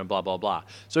situation and blah, blah, blah.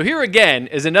 So here again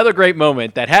is another great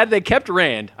moment that had they kept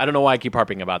Rand, I don't know why I keep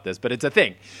harping about this, but it's a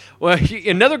thing. Well,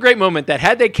 another great moment that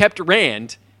had they kept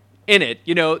Rand in it,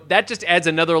 that just adds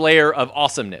another layer of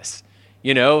awesomeness.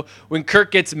 When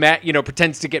Kirk gets mad,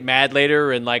 pretends to get mad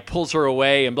later and like pulls her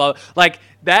away and blah, like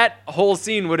that whole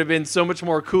scene would have been so much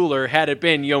more cooler had it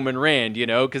been Yeoman Rand,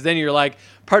 because then you're like,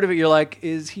 part of it, you're like,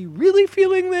 is he really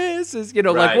feeling this? Is, Right,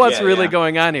 like what's really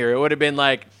going on here? It would have been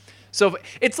like, so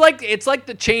it's like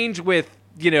the change with,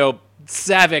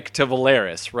 Savick to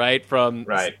Valeris, right? From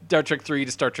Star Trek 3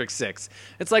 to Star Trek 6.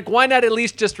 It's like, why not at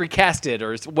least just recast it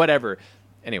or whatever?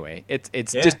 Anyway, it's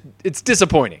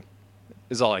disappointing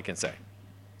is all I can say.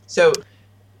 So,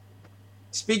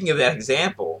 speaking of that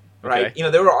example, right?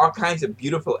 Okay. There were all kinds of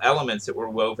beautiful elements that were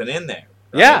woven in there.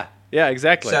 Right? Yeah,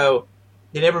 exactly. So,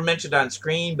 they never mentioned on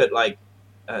screen, but like,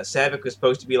 Savick was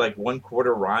supposed to be like 1/4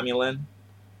 Romulan,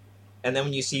 and then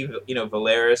when you see,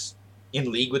 Valeris in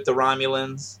league with the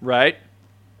Romulans, right?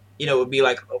 It would be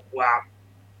like, oh, wow,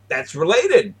 that's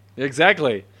related.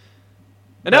 Exactly.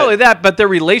 And not only that, but their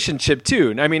relationship,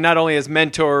 too. I mean, not only as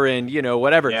mentor and,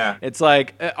 whatever. Yeah. It's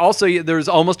like, also, there's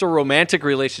almost a romantic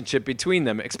relationship between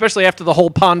them, especially after the whole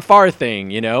Ponfar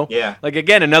thing, Yeah. Like,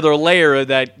 again, another layer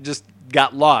that just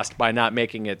got lost by not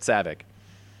making it Savick.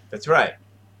 That's right.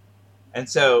 And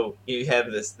so you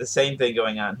have the same thing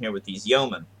going on here with these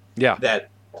yeomen. Yeah. That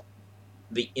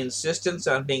the insistence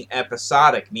on being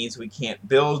episodic means we can't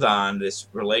build on this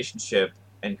relationship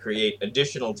and create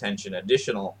additional tension,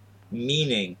 additional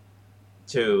meaning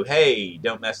to, hey,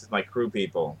 don't mess with my crew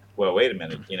people. Well, wait a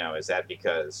minute, is that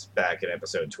because back in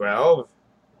episode 12?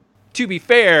 To be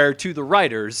fair to the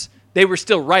writers, they were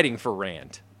still writing for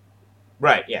Rand.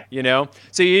 Right, yeah.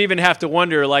 So you even have to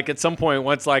wonder, like, at some point,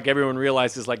 once, like, everyone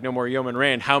realizes, like, no more Yeoman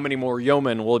Rand, how many more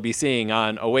Yeomen will be seeing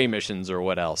on away missions or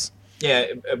what else? Yeah,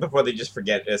 before they just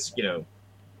forget this,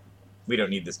 we don't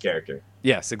need this character.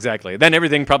 Yes, exactly. Then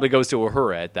everything probably goes to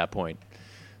Uhura at that point.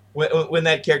 When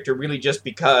that character really just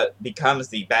becomes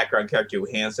the background character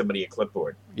who hands somebody a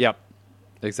clipboard. Yep,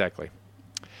 exactly.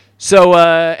 So,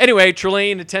 anyway,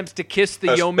 Trelane attempts to kiss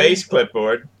the yeoman. Space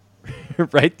clipboard.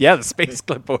 Right? Yeah, the space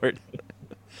clipboard.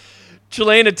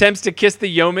 Trelane attempts to kiss the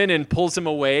yeoman and pulls him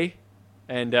away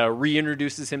and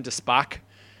reintroduces him to Spock.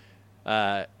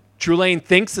 Trelane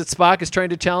thinks that Spock is trying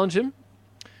to challenge him.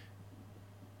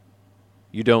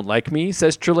 You don't like me,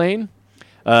 says Trelane.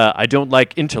 I don't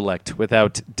like intellect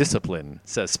without discipline,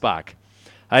 says Spock.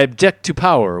 I object to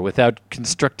power without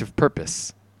constructive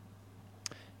purpose.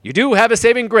 You do have a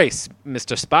saving grace,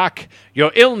 Mr. Spock.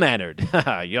 You're ill-mannered.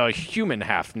 You're human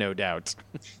half, no doubt.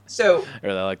 So, I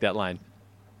really like that line.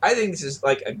 I think this is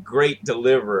like a great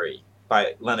delivery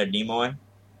by Leonard Nimoy.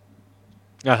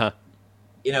 Uh-huh.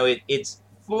 It's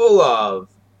full of...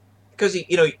 Because,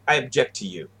 I object to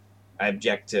you. I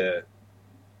object to,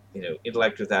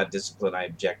 intellect without discipline. I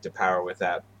object to power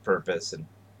without purpose. And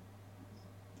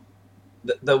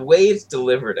the way it's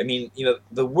delivered, I mean,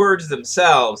 the words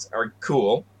themselves are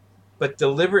cool, but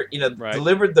delivered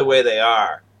the way they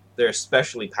are, they're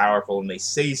especially powerful, and they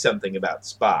say something about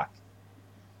Spock.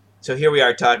 So here we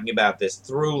are talking about this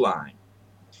through line.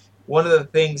 One of the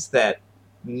things that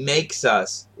makes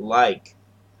us like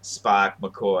Spock,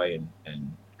 McCoy,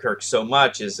 and Kirk so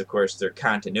much is, of course, their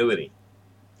continuity.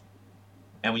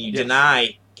 And when you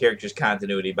deny characters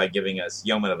continuity by giving us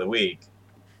Yeoman of the Week,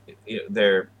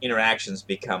 their interactions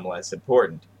become less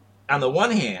important. On the one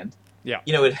hand,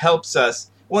 it helps us.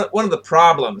 One of the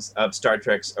problems of Star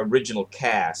Trek's original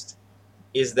cast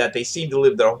is that they seem to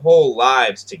live their whole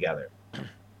lives together.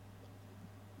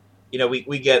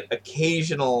 We get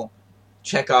occasional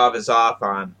Chekhov is off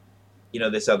on,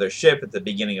 this other ship at the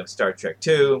beginning of Star Trek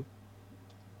 2.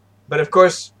 But of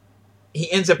course, he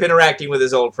ends up interacting with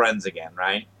his old friends again,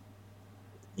 right?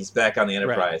 He's back on the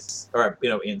Enterprise. Right.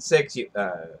 Or, in 6,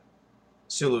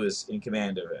 Sulu is in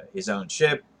command of his own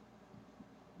ship.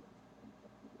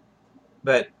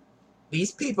 But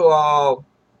these people all,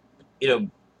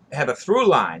 have a through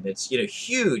line that's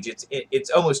huge. It's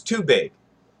almost too big.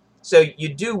 So you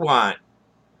do want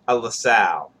a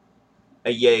LaSalle,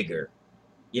 a Jaeger.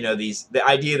 The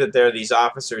idea that there are these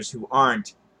officers who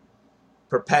aren't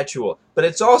perpetual. But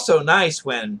it's also nice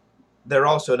when they're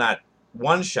also not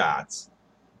one-shots.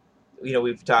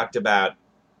 We've talked about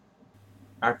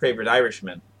our favorite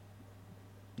Irishman.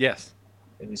 Yes.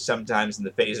 Who's sometimes in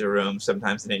the phaser room,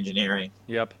 sometimes in engineering.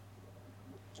 Yep.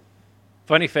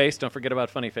 Funny Face. Don't forget about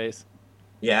Funny Face.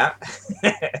 Yeah.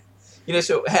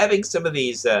 So having some of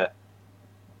these,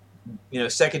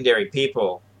 secondary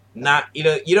people, not, you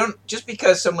don't, just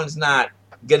because someone's not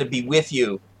going to be with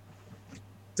you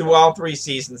through all 3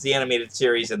 seasons, the animated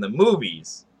series and the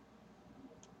movies,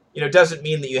 doesn't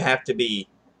mean that you have to be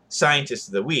Scientist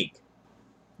of the Week.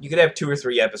 You could have 2 or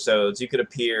 3 episodes. You could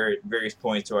appear at various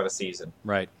points throughout a season.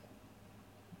 Right.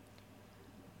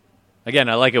 Again,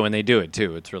 I like it when they do it,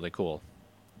 too. It's really cool.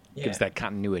 Yeah. Gives that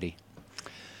continuity.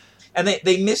 And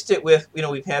they missed it with,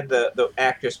 we've had the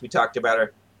actress, we talked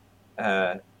about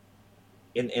her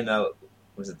in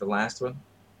was it the last one?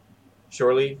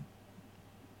 Shore Leave?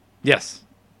 Yes.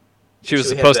 She was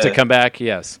supposed to come back,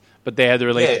 yes. But they had the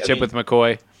relationship with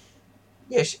McCoy.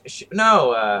 Yeah,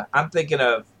 no, I'm thinking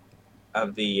of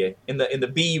the in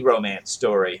the B romance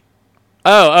story.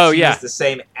 Oh, She yeah. was the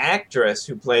same actress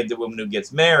who played the woman who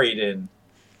gets married in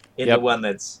the one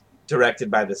that's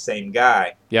directed by the same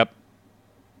guy. Yep.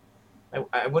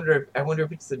 I wonder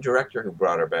if it's the director who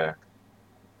brought her back.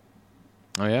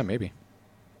 Oh, yeah, maybe.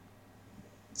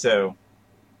 So,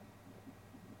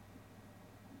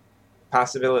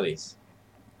 possibilities.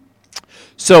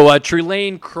 So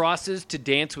Trelane crosses to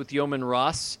dance with Yeoman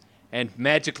Ross and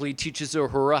magically teaches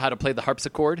Uhura how to play the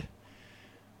harpsichord.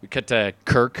 We cut to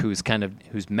Kirk, who's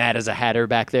mad as a hatter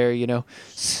back there,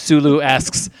 Sulu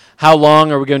asks, How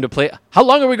long are we going to play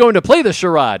the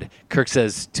charade? Kirk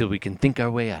says, till we can think our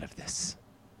way out of this.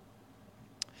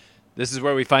 This is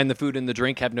where we find the food and the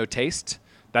drink have no taste.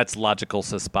 That's logical,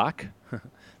 says Spock.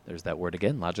 There's that word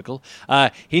again, logical.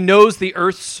 He knows the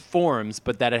Earth's forms,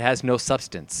 but that it has no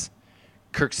substance.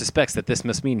 Kirk suspects that this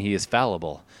must mean he is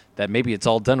fallible, that maybe it's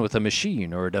all done with a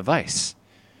machine or a device.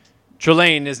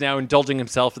 Trelane is now indulging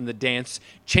himself in the dance,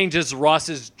 changes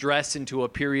Ross's dress into a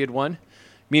period one.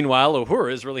 Meanwhile,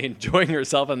 Uhura is really enjoying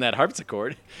herself on that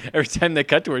harpsichord. Every time they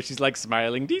cut to her, she's like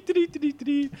smiling.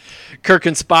 Kirk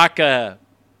and Spock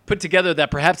put together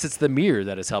that perhaps it's the mirror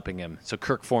that is helping him, so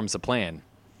Kirk forms a plan.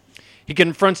 He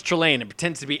confronts Trelane and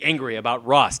pretends to be angry about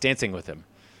Ross dancing with him.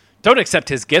 Don't accept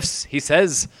his gifts, he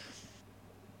says.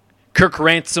 Kirk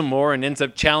rants some more and ends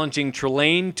up challenging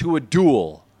Trelane to a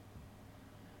duel.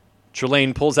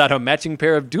 Trelane pulls out a matching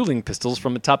pair of dueling pistols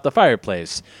from atop the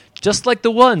fireplace, just like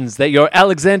the ones that your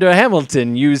Alexander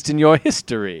Hamilton used in your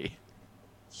history.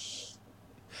 It's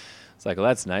like, well,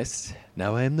 that's nice.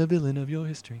 Now I am the villain of your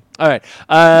history. All right.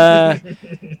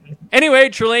 Anyway,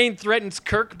 Trelane threatens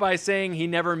Kirk by saying he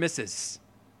never misses.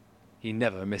 He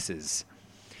never misses.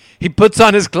 He puts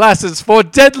on his glasses for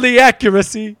deadly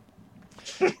accuracy.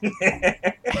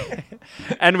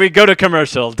 And we go to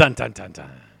commercial. Dun, dun, dun,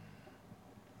 dun.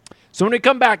 So when we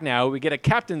come back now, we get a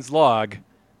captain's log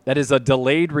that is a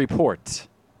delayed report.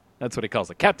 That's what he calls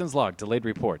it. Captain's log, delayed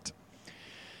report.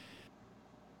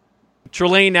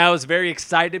 Trelane now is very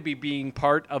excited to be being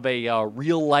part of a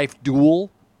real-life duel.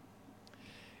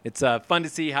 It's fun to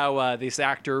see how this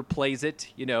actor plays it,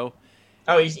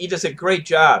 Oh, he does a great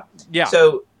job. Yeah.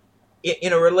 So,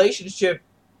 in a relationship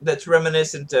that's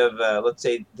reminiscent of, let's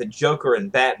say, the Joker and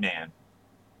Batman,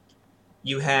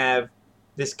 you have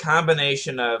this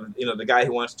combination of, the guy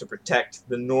who wants to protect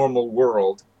the normal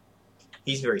world.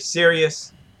 He's very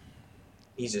serious.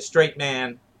 He's a straight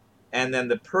man. And then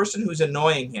the person who's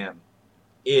annoying him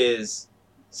is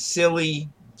silly,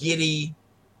 giddy.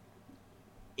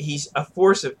 He's a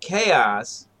force of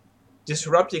chaos,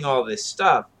 disrupting all this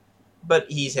stuff. But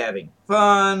he's having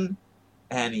fun,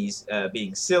 and he's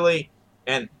being silly.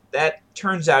 And that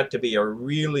turns out to be a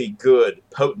really good,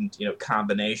 potent,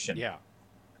 combination. Yeah.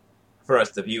 For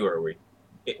us, the viewer.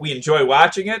 We enjoy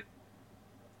watching it.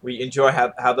 We enjoy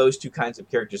how those two kinds of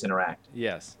characters interact.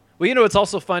 Yes. Well, what's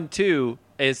also fun, too,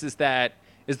 is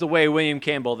the way William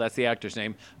Campbell, that's the actor's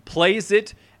name, plays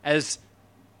it as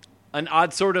an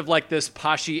odd sort of like this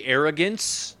poshy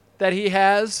arrogance that he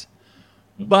has.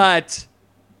 Mm-hmm. But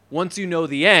once you know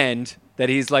the end, that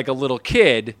he's like a little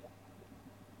kid,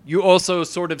 you also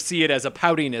sort of see it as a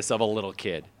poutiness of a little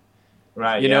kid.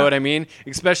 Right. You know what I mean?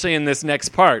 Especially in this next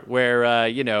part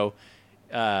where,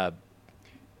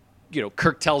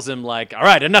 Kirk tells him, like, all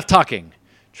right, enough talking.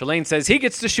 Trelane says he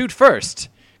gets to shoot first.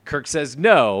 Kirk says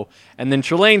no. And then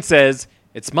Trelane says,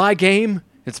 it's my game.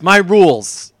 It's my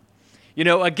rules.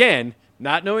 Again,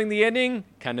 not knowing the ending,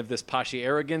 kind of this poshy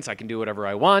arrogance. I can do whatever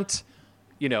I want.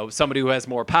 Somebody who has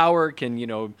more power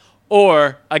can,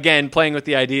 or again, playing with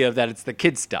the idea of that it's the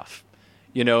kid stuff.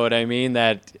 You know what I mean?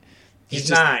 That he's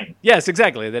 9. Yes,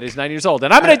 exactly. That he's 9 years old.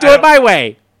 And I'm going to do it my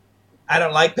way. I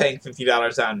don't like paying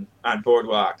 $50 on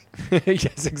Boardwalk.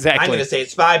 Yes, exactly. I'm going to say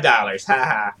it's $5. Ha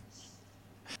ha.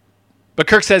 But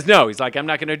Kirk says no. He's like, I'm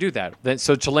not going to do that.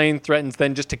 So Trelane threatens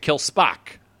then just to kill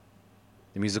Spock.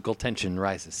 The musical tension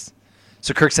rises.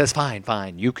 So Kirk says,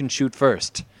 fine, you can shoot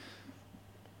first.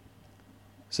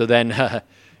 So then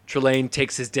Trelane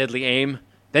takes his deadly aim,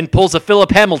 then pulls a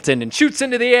Philip Hamilton and shoots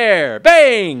into the air.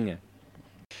 Bang!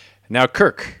 Now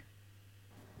Kirk.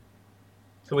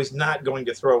 So he's not going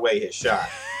to throw away his shot.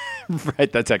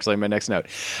 Right, that's actually my next note.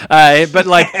 But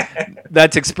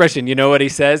that's expression. You know what he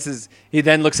says? Is he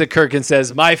then looks at Kirk and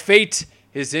says, my fate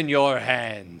is in your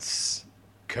hands,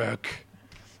 Kirk.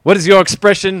 What is your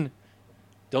expression?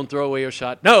 Don't throw away your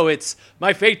shot. No, it's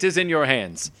my fate is in your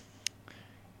hands.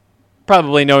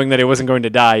 Probably knowing that he wasn't going to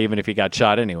die even if he got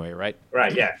shot anyway, right?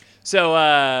 Right, yeah. So,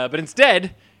 but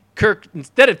instead, Kirk,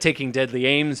 instead of taking deadly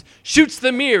aims, shoots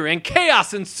the mirror and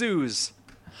chaos ensues.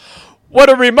 What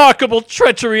a remarkable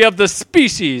treachery of the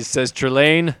species, says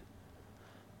Trelane.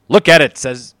 Look at it,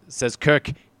 says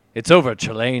Kirk. It's over,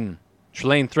 Trelane.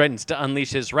 Trelane threatens to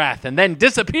unleash his wrath and then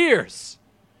disappears.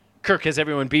 Kirk has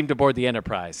everyone beamed aboard the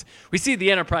Enterprise. We see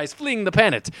the Enterprise fleeing the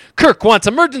planet. Kirk wants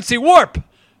emergency warp.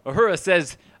 Uhura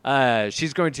says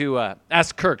she's going to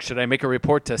ask Kirk, should I make a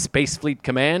report to Space Fleet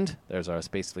Command? There's our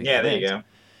Space Fleet Command. Yeah, there you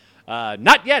go.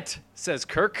 Not yet, says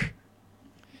Kirk.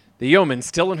 The yeoman,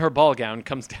 still in her ball gown,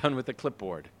 comes down with a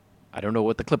clipboard. I don't know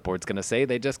what the clipboard's going to say.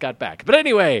 They just got back. But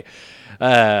anyway,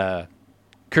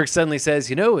 Kirk suddenly says,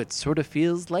 it sort of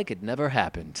feels like it never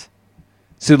happened.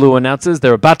 Sulu announces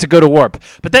they're about to go to warp.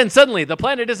 But then suddenly the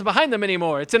planet isn't behind them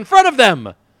anymore. It's in front of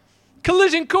them.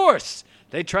 Collision course.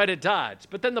 They try to dodge,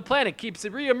 but then the planet keeps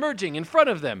re-emerging in front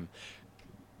of them.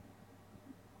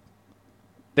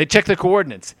 They check the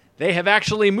coordinates. They have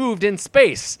actually moved in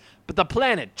space, but the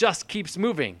planet just keeps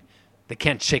moving. They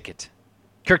can't shake it.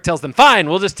 Kirk tells them, fine,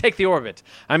 we'll just take the orbit.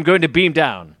 I'm going to beam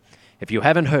down. If you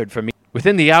haven't heard from me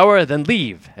within the hour, then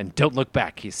leave and don't look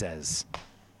back, he says.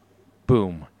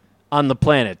 Boom. On the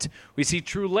planet, we see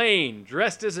Trelane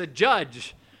dressed as a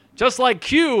judge, just like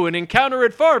Q in Encounter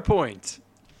at Farpoint.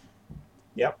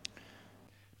 Yep.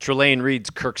 Trelane reads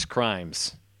Kirk's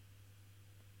crimes.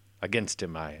 Against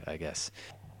him, I guess.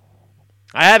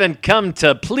 I haven't come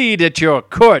to plead at your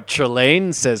court,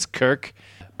 Trelane, says Kirk,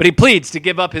 but he pleads to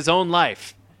give up his own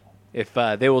life if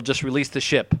they will just release the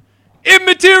ship.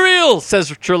 Immaterial, says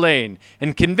Trelane,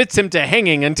 and convince him to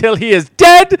hanging until he is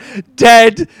dead,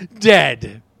 dead,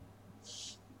 dead.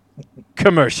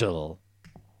 Commercial.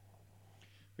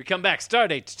 We come back.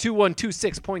 Stardate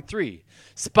 2126.3.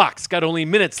 Spock's got only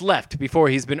minutes left before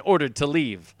he's been ordered to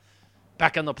leave.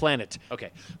 Back on the planet.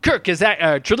 Okay.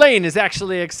 Trelane is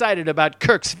actually excited about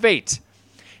Kirk's fate.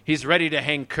 He's ready to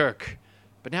hang Kirk.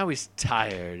 But now he's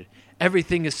tired.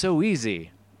 Everything is so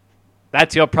easy.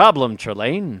 That's your problem,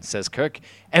 Trelane, says Kirk.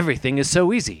 Everything is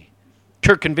so easy.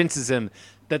 Kirk convinces him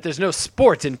that there's no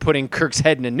sport in putting Kirk's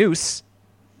head in a noose.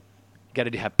 Got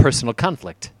to have personal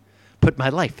conflict. Put my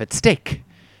life at stake.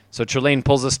 So Trelane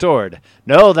pulls a sword.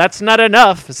 No, that's not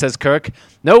enough, says Kirk.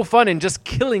 No fun in just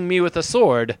killing me with a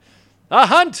sword. A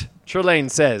hunt,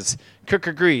 Trelane says. Kirk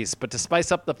agrees, but to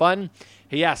spice up the fun,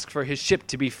 he asks for his ship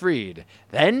to be freed.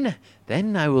 Then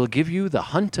I will give you the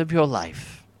hunt of your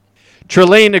life.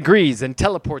 Trelane agrees and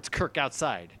teleports Kirk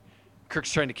outside.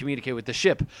 Kirk's trying to communicate with the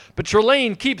ship, but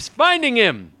Trelane keeps finding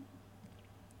him.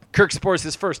 Kirk scores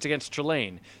his first against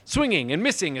Trelane, swinging and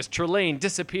missing as Trelane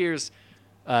disappears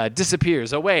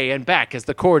away and back as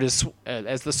the sword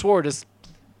is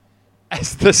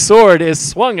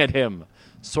swung at him.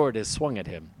 Sword is swung at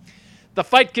him. The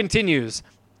fight continues.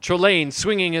 Trelane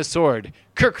swinging his sword.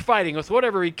 Kirk fighting with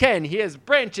whatever he can. He has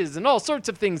branches and all sorts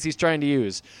of things he's trying to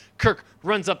use. Kirk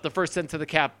runs up the first ascent to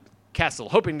the castle,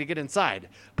 hoping to get inside,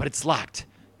 but it's locked.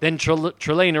 Then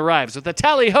Trelane arrives with a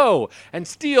tally-ho, and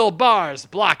steel bars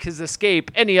block his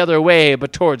escape any other way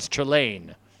but towards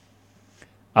Trelane.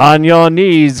 On your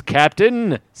knees,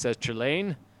 Captain, says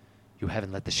Trelane. You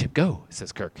haven't let the ship go,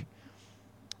 says Kirk.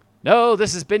 No,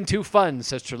 this has been too fun,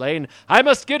 says Trelane. I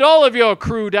must get all of your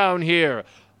crew down here.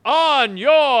 On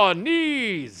your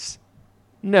knees.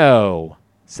 No,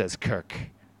 says Kirk.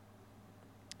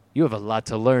 You have a lot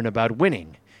to learn about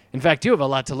winning. In fact, you have a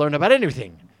lot to learn about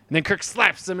anything. And then Kirk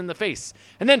slaps him in the face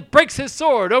and then breaks his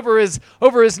sword over his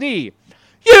knee.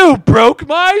 You broke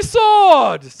my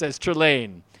sword, says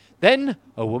Trelane. Then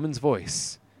a woman's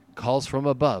voice calls from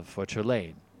above for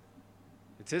Trelane.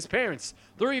 It's his parents.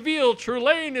 The reveal,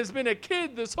 Trelane has been a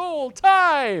kid this whole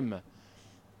time.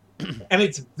 And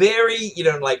it's very,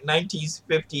 like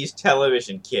 1950s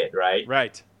television kid, right?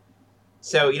 Right.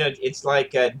 So, it's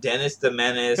like Dennis the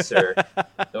Menace or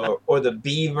the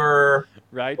Beaver.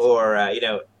 Right. Or,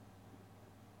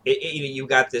 you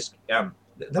got this,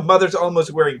 the mother's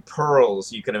almost wearing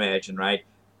pearls, you can imagine, right?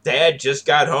 Dad just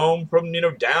got home from,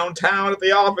 downtown at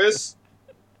the office.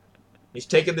 He's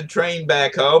taking the train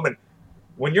back home, and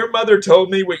when your mother told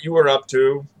me what you were up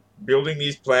to, building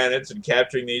these planets and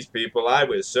capturing these people, I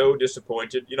was so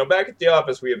disappointed. Back at the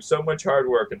office, we have so much hard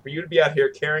work, and for you to be out here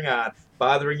carrying on,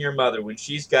 bothering your mother when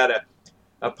she's got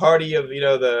a party of,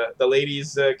 the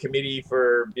ladies' committee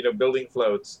for, building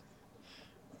floats.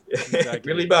 Exactly. It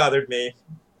really bothered me.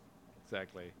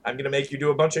 Exactly. I'm going to make you do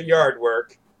a bunch of yard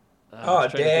work. Oh,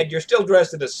 Dad, you're still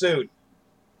dressed in a suit.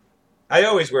 I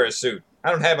always wear a suit. I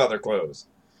don't have other clothes.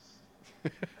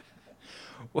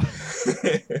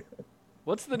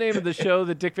 What's the name of the show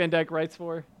that Dick Van Dyke writes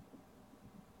for?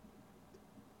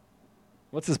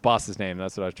 What's his boss's name?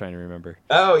 That's what I was trying to remember.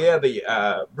 Oh, yeah,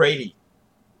 the Brady.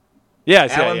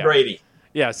 Yes, Alan Brady.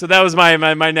 Yeah, so that was my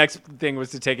next thing was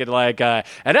to take it like, and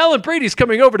Alan Brady's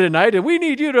coming over tonight, and we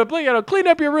need you to clean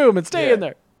up your room and stay in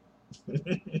there.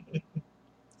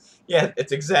 Yeah,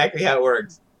 it's exactly how it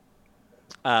works.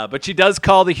 But she does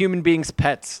call the human beings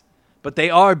pets. But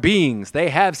they are beings. They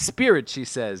have spirit, she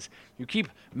says. You keep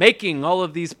making all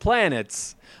of these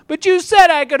planets. But you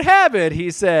said I could have it, he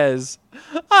says.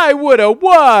 I woulda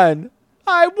won.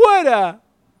 I woulda.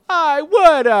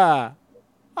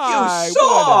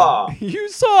 You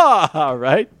saw,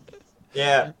 right?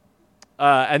 Yeah.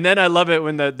 And then I love it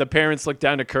when the parents look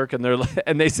down to Kirk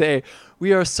and they say,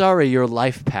 "We are sorry your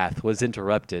life path was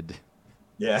interrupted."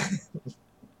 Yeah.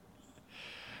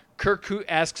 Kirk who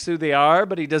asks who they are,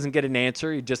 but he doesn't get an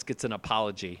answer. He just gets an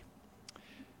apology.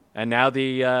 And now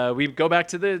we go back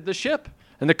to the ship,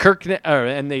 and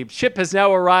the ship has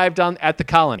now arrived at the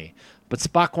colony. But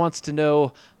Spock wants to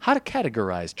know how to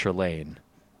categorize Trelane.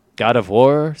 God of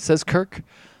War, says Kirk.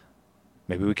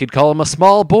 Maybe we could call him a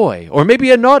small boy, or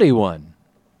maybe a naughty one.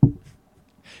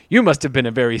 You must have been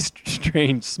a very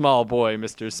strange small boy,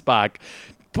 Mr. Spock,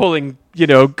 pulling,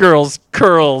 girls'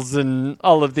 curls and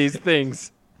all of these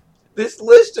things. This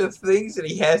list of things that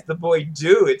he has the boy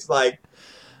do, it's like,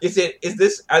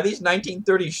 are these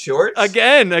 1930s shorts?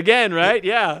 Again, right?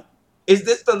 Yeah. Is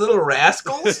this the Little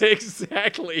Rascals?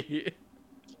 Exactly.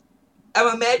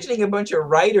 I'm imagining a bunch of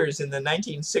writers in the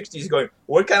 1960s going,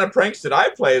 what kind of pranks did I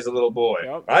play as a little boy?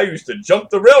 Yep. I used to jump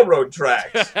the railroad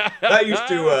tracks. I used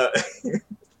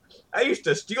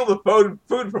to steal the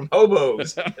food from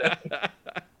hobos.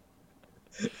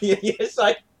 It's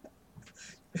like,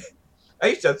 I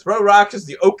used to throw rocks as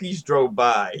the Okies drove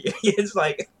by. It's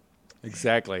like,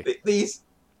 exactly. These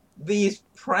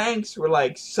pranks were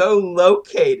like so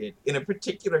located in a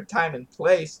particular time and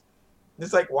place.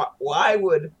 It's like, why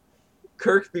would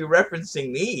Kirk be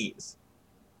referencing these?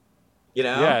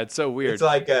 Yeah, it's so weird. It's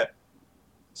like,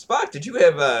 Spock, did you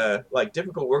have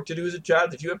difficult work to do as a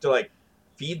child? Did you have to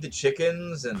feed the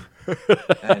chickens and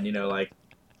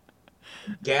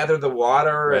gather the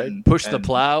water, right? And push the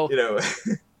plow?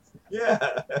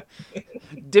 Yeah.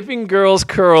 Dipping girls'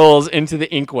 curls into the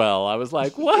inkwell. I was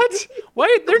like, what?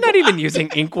 Why? They're not even using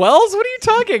inkwells. What are you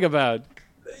talking about?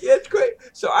 Yeah, it's great.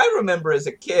 So I remember as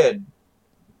a kid,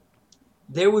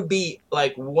 there would be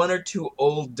one or two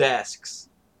old desks,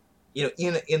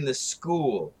 in the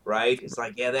school, right? It's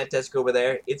like, yeah, that desk over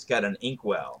there, it's got an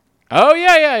inkwell. Oh,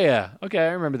 yeah. Okay,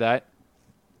 I remember that.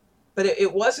 But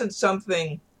it wasn't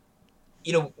something,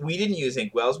 we didn't use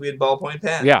inkwells. We had ballpoint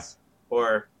pens. Yeah.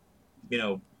 Or, we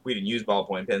didn't use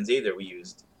ballpoint pens either. We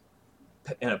used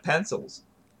pencils.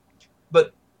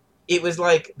 But it was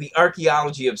like the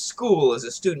archaeology of school as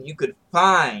a student. You could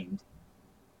find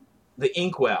the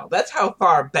inkwell. That's how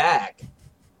far back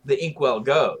the inkwell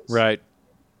goes. Right.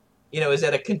 Is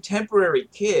that a contemporary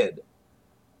kid,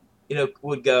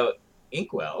 would go,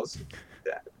 inkwells?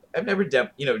 I've never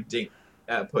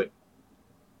put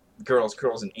girls'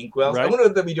 curls in inkwells. Right. I wonder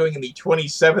what they'll be doing in the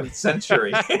 27th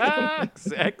century.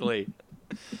 Exactly.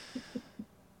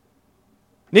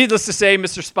 Needless to say,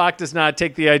 Mr. Spock does not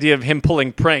take the idea of him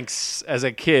pulling pranks as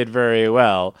a kid very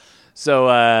well. So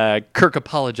Kirk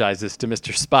apologizes to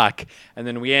Mr. Spock, and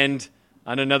then we end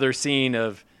on another scene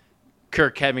of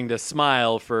Kirk having to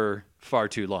smile for far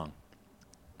too long.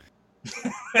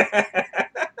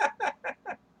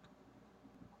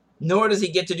 Nor does he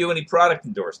get to do any product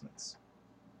endorsements.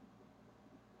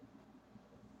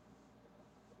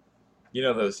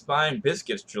 Those fine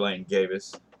biscuits Trelane gave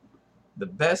us. The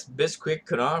best Bisquick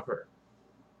could offer.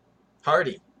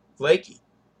 Hearty, flaky,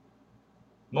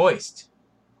 Moist.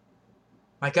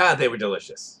 My God, they were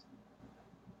delicious.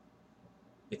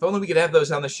 If only we could have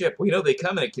those on the ship. Well, they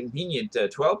come in a convenient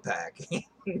 12-pack.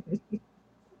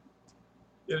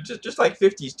 Just like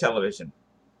 50s television.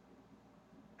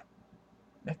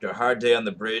 After a hard day on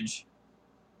the bridge.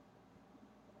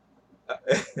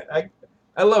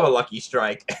 I love a Lucky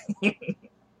Strike.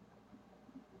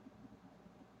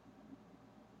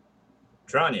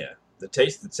 Tranya, the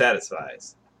taste that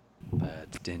satisfies.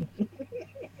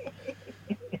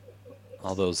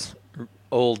 All those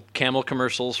old Camel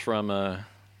commercials from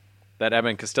that Abbott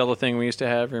and Costello thing we used to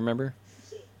have, remember?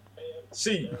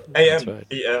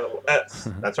 C-A-M-E-L-S.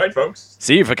 That's right, folks.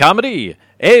 C for comedy,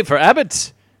 A for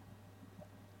Abbott,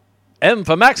 M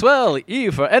for Maxwell, E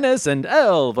for Ennis, and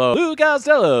L for Lou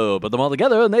Costello. Put them all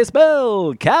together and they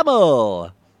spell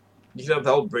camel. You should have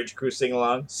the whole bridge crew sing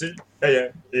along.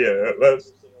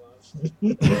 C-A-M-E-L-S.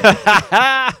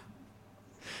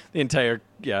 The entire,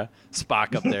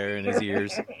 Spock up there in his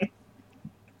ears.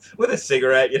 With a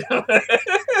cigarette,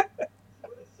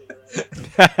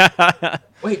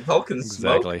 Wait, Vulcans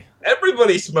smoke? Exactly.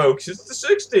 Everybody smokes. It's the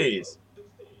 60s.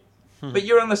 But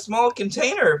you're on a small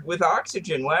container with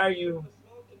oxygen. Why are you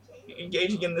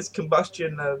engaging in this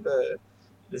combustion of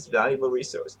this valuable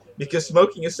resource? Because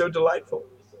smoking is so delightful.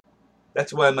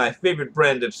 That's why my favorite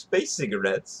brand of space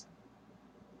cigarettes.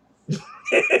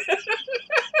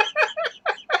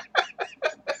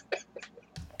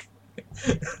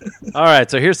 All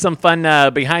right, so here's some fun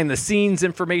behind-the-scenes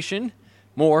information.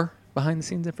 More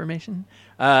behind-the-scenes information.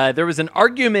 There was an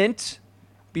argument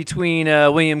between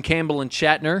William Campbell and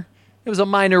Shatner. It was a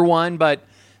minor one, but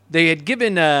they had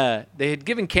given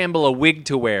Campbell a wig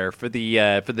to wear for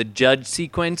the judge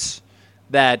sequence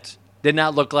that did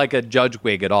not look like a judge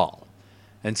wig at all.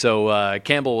 And so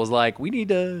Campbell was like,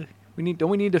 don't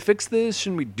we need to fix this?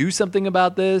 Shouldn't we do something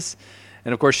about this?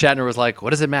 And of course Shatner was like,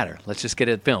 what does it matter? Let's just get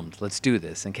it filmed. Let's do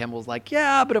this. And Campbell was like,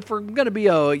 yeah, but if we're going to be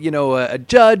a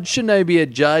judge, shouldn't I be a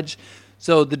judge?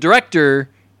 So the director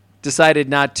decided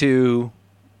not to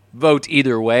vote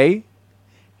either way.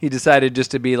 He decided just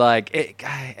to be like,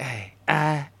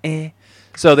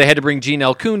 So they had to bring Gene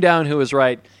L. Kuhn down, who was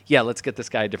right. Yeah, let's get this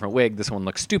guy a different wig. This one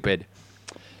looks stupid.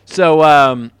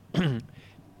 So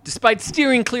despite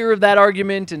steering clear of that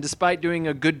argument and despite doing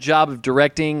a good job of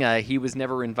directing, he was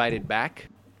never invited back.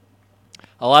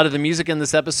 A lot of the music in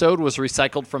this episode was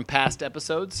recycled from past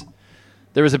episodes.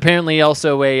 There was apparently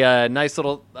also a nice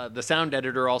little... the sound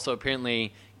editor also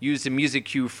apparently used a music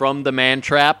cue from The Man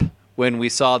Trap when we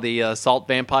saw the salt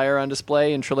vampire on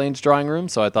display in Trelane's drawing room,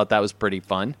 so I thought that was pretty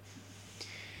fun.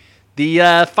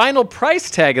 The final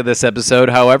price tag of this episode,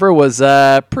 however, was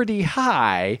pretty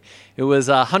high. It was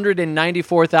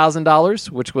 $194,000,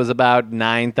 which was about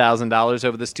 $9,000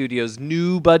 over the studio's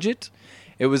new budget.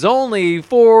 It was only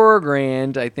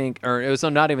 $4,000, I think, or it was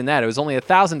not even that. It was only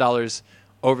 $1,000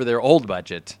 over their old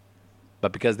budget,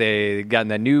 but because they gotten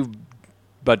that new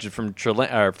budget from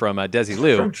Desi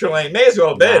Lou, from Trelane, may as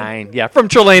well bid. From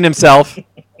Trelane himself,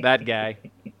 that guy.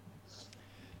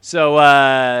 So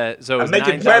it was I'm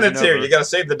making planets here. You got to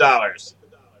save the dollars.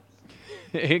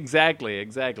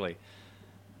 Exactly.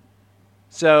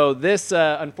 So this,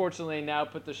 unfortunately, now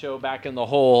put the show back in the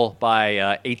hole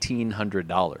by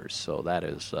 $1,800. So that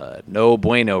is no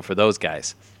bueno for those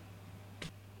guys.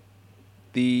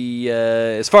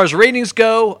 As far as ratings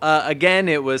go, again,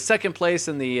 it was second place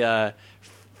in the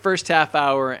first half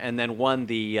hour and then won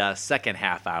the second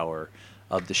half hour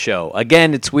of the show.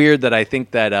 Again, it's weird that I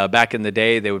think that back in the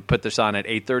day they would put this on at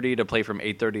 8:30 to play from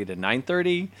 8:30 to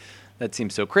 9:30. That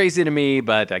seems so crazy to me,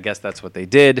 but I guess that's what they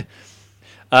did.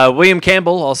 William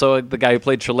Campbell, also the guy who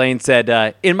played Trelane,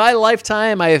 said, in my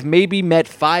lifetime, I have maybe met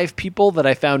 5 people that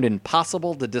I found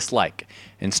impossible to dislike.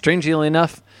 And strangely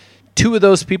enough, 2 of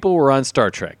those people were on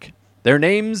Star Trek. Their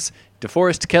names,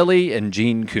 DeForest Kelley and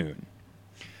Gene Kuhn.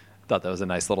 Thought that was a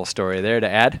nice little story there to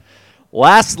add.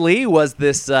 Lastly was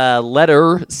this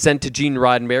letter sent to Gene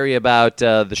Roddenberry about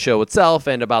the show itself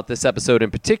and about this episode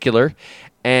in particular.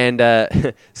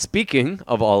 And speaking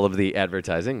of all of the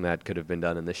advertising that could have been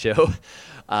done in the show,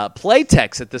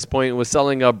 Playtex at this point was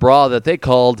selling a bra that they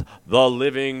called the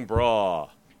Living Bra,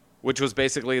 which was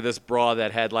basically this bra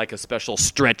that had like a special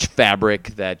stretch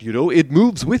fabric that, it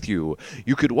moves with you.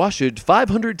 You could wash it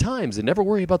 500 times and never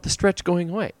worry about the stretch going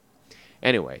away.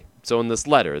 Anyway, so in this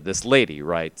letter, this lady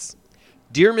writes,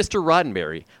 Dear Mr.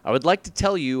 Roddenberry, I would like to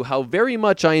tell you how very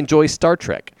much I enjoy Star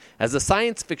Trek. As a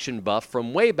science fiction buff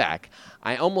from way back,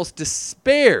 I almost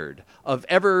despaired of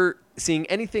ever seeing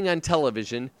anything on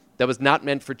television that was not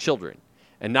meant for children,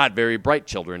 and not very bright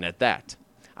children at that.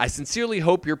 I sincerely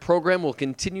hope your program will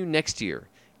continue next year.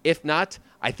 If not,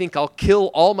 I think I'll kill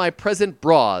all my present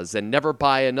bras and never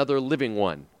buy another living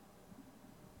one.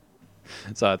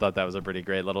 So I thought that was a pretty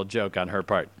great little joke on her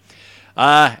part.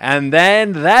 And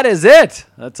then that is it.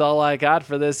 That's all I got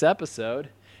for this episode.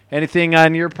 Anything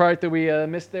on your part that we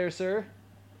missed there, sir?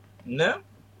 No.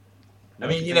 I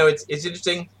mean, it's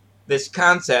interesting. This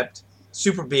concept,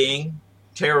 super being,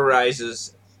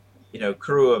 terrorizes,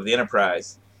 crew of the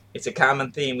Enterprise. It's a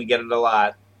common theme. We get it a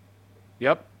lot.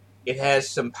 Yep. It has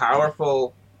some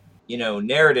powerful,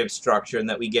 narrative structure in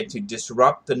that we get to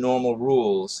disrupt the normal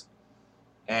rules.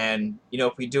 And,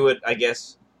 if we do it, I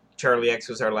guess Charlie X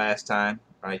was our last time,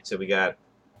 right? So we got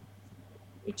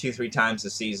 2-3 times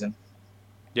this season.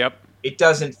 Yep. It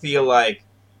doesn't feel like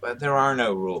there are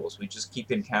no rules. We just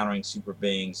keep encountering super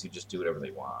beings who just do whatever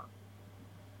they want.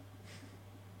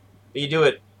 But you do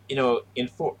it,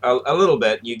 a little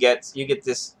bit. You get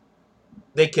this.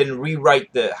 They can rewrite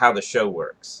how the show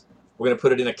works. We're gonna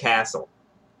put it in a castle.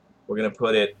 We're gonna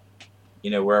put it,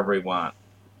 wherever we want.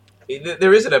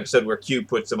 There is an episode where Q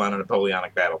puts them on a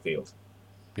Napoleonic battlefield.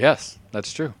 Yes,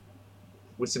 that's true.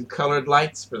 With some colored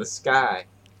lights for the sky.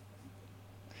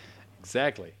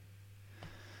 Exactly.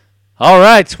 All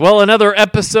right. Well, another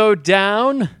episode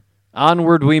down.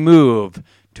 Onward we move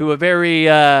to a very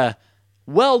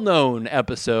well-known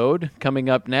episode coming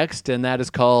up next, and that is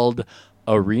called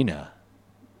Arena.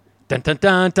 Dun dun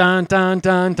dun dun dun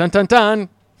dun dun dun dun.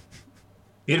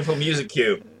 Beautiful music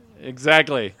cue.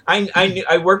 Exactly.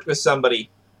 I worked with somebody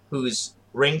whose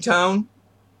ringtone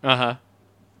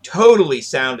totally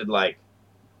sounded like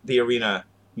the Arena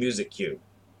music cue.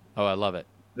 Oh, I love it.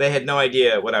 They had no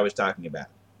idea what I was talking about.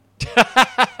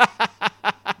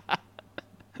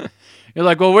 You're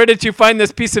like, well, where did you find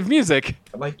this piece of music?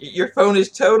 I'm like, your phone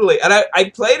is totally... And I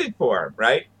played it for him,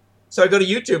 right? So I go to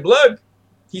YouTube, look,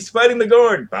 he's fighting the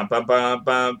Gorn. Bum, bum, bum,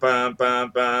 bum, bum,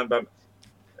 bum, bum, bum.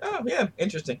 Oh, yeah,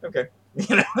 interesting. Okay.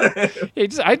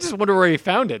 I just wonder where he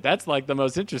found it. That's like the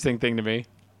most interesting thing to me.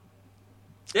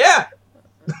 Yeah.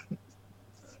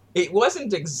 It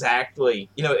wasn't exactly,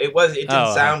 it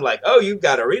didn't sound like, oh, you've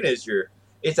got Arena as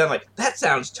it sounded like, that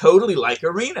sounds totally like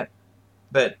Arena.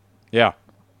 But, yeah.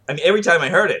 I mean, every time I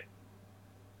heard it,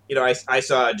 I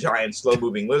saw a giant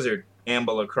slow-moving lizard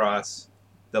amble across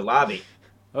the lobby.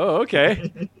 Oh,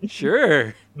 okay.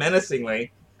 Sure.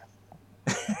 Menacingly.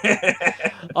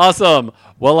 Awesome.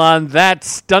 Well, on that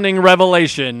stunning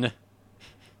revelation,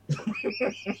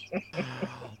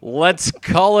 let's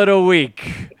call it a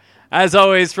week. As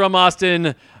always, from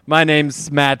Austin, my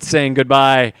name's Matt saying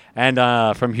goodbye.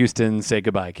 And from Houston, say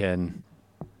goodbye, Ken.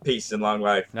 Peace and long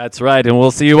life. That's right. And we'll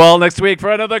see you all next week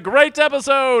for another great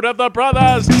episode of the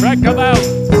Brothers Trek About.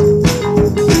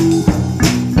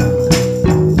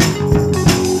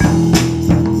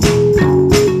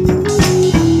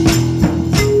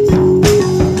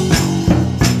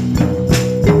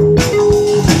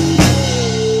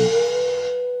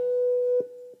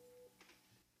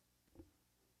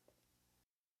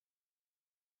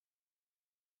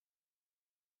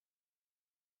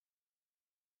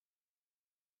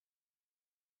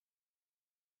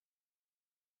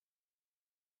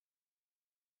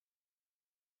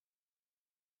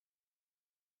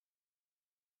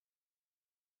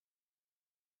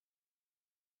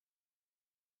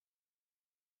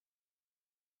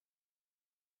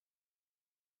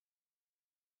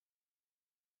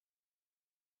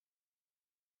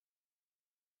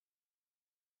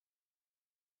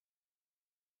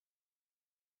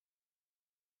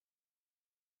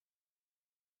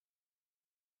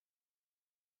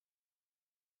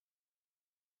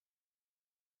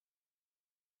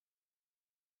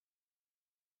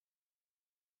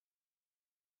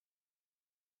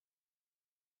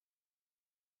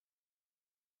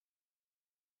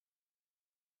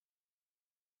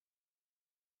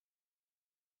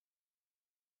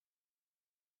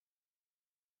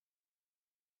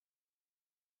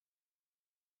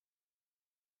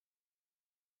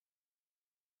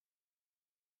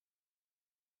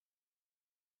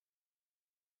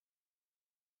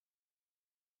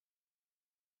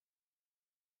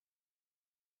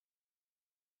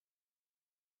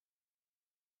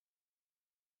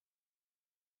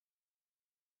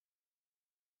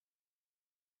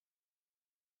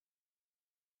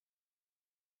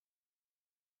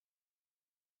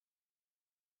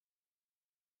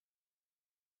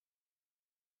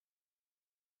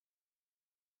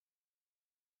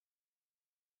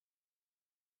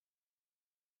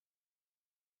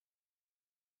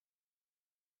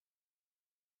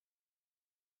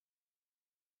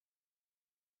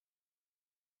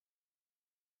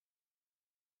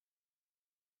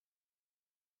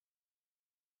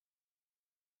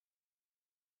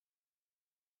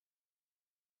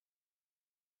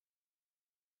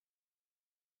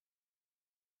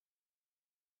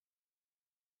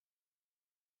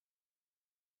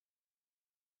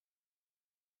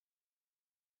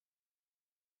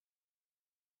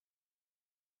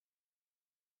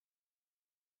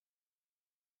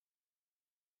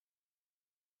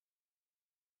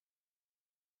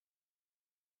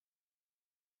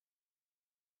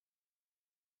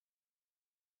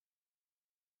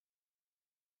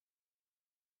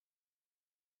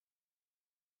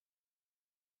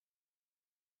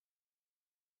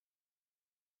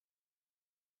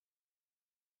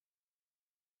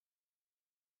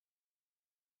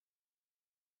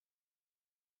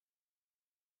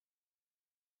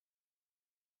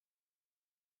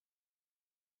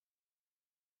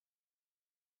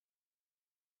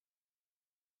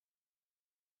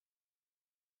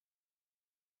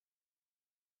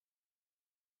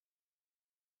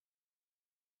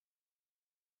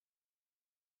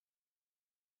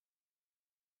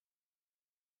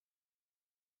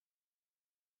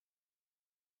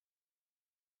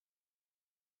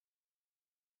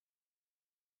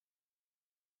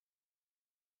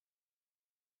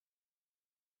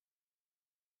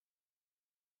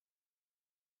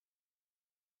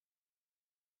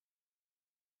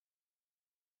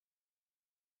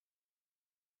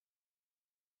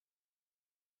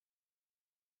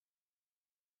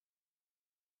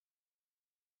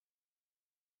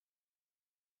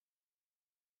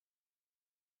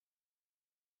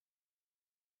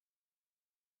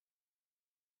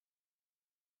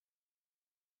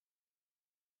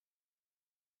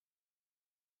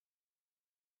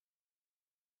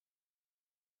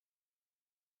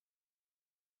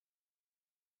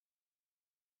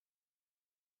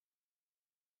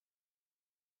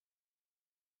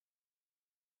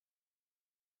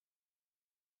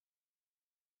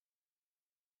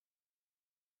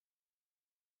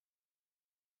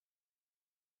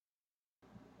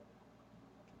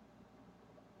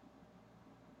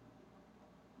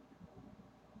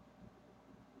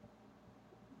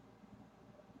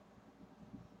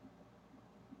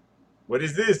 What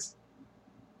is this?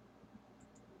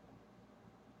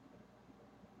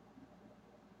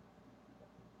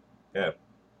 Yeah,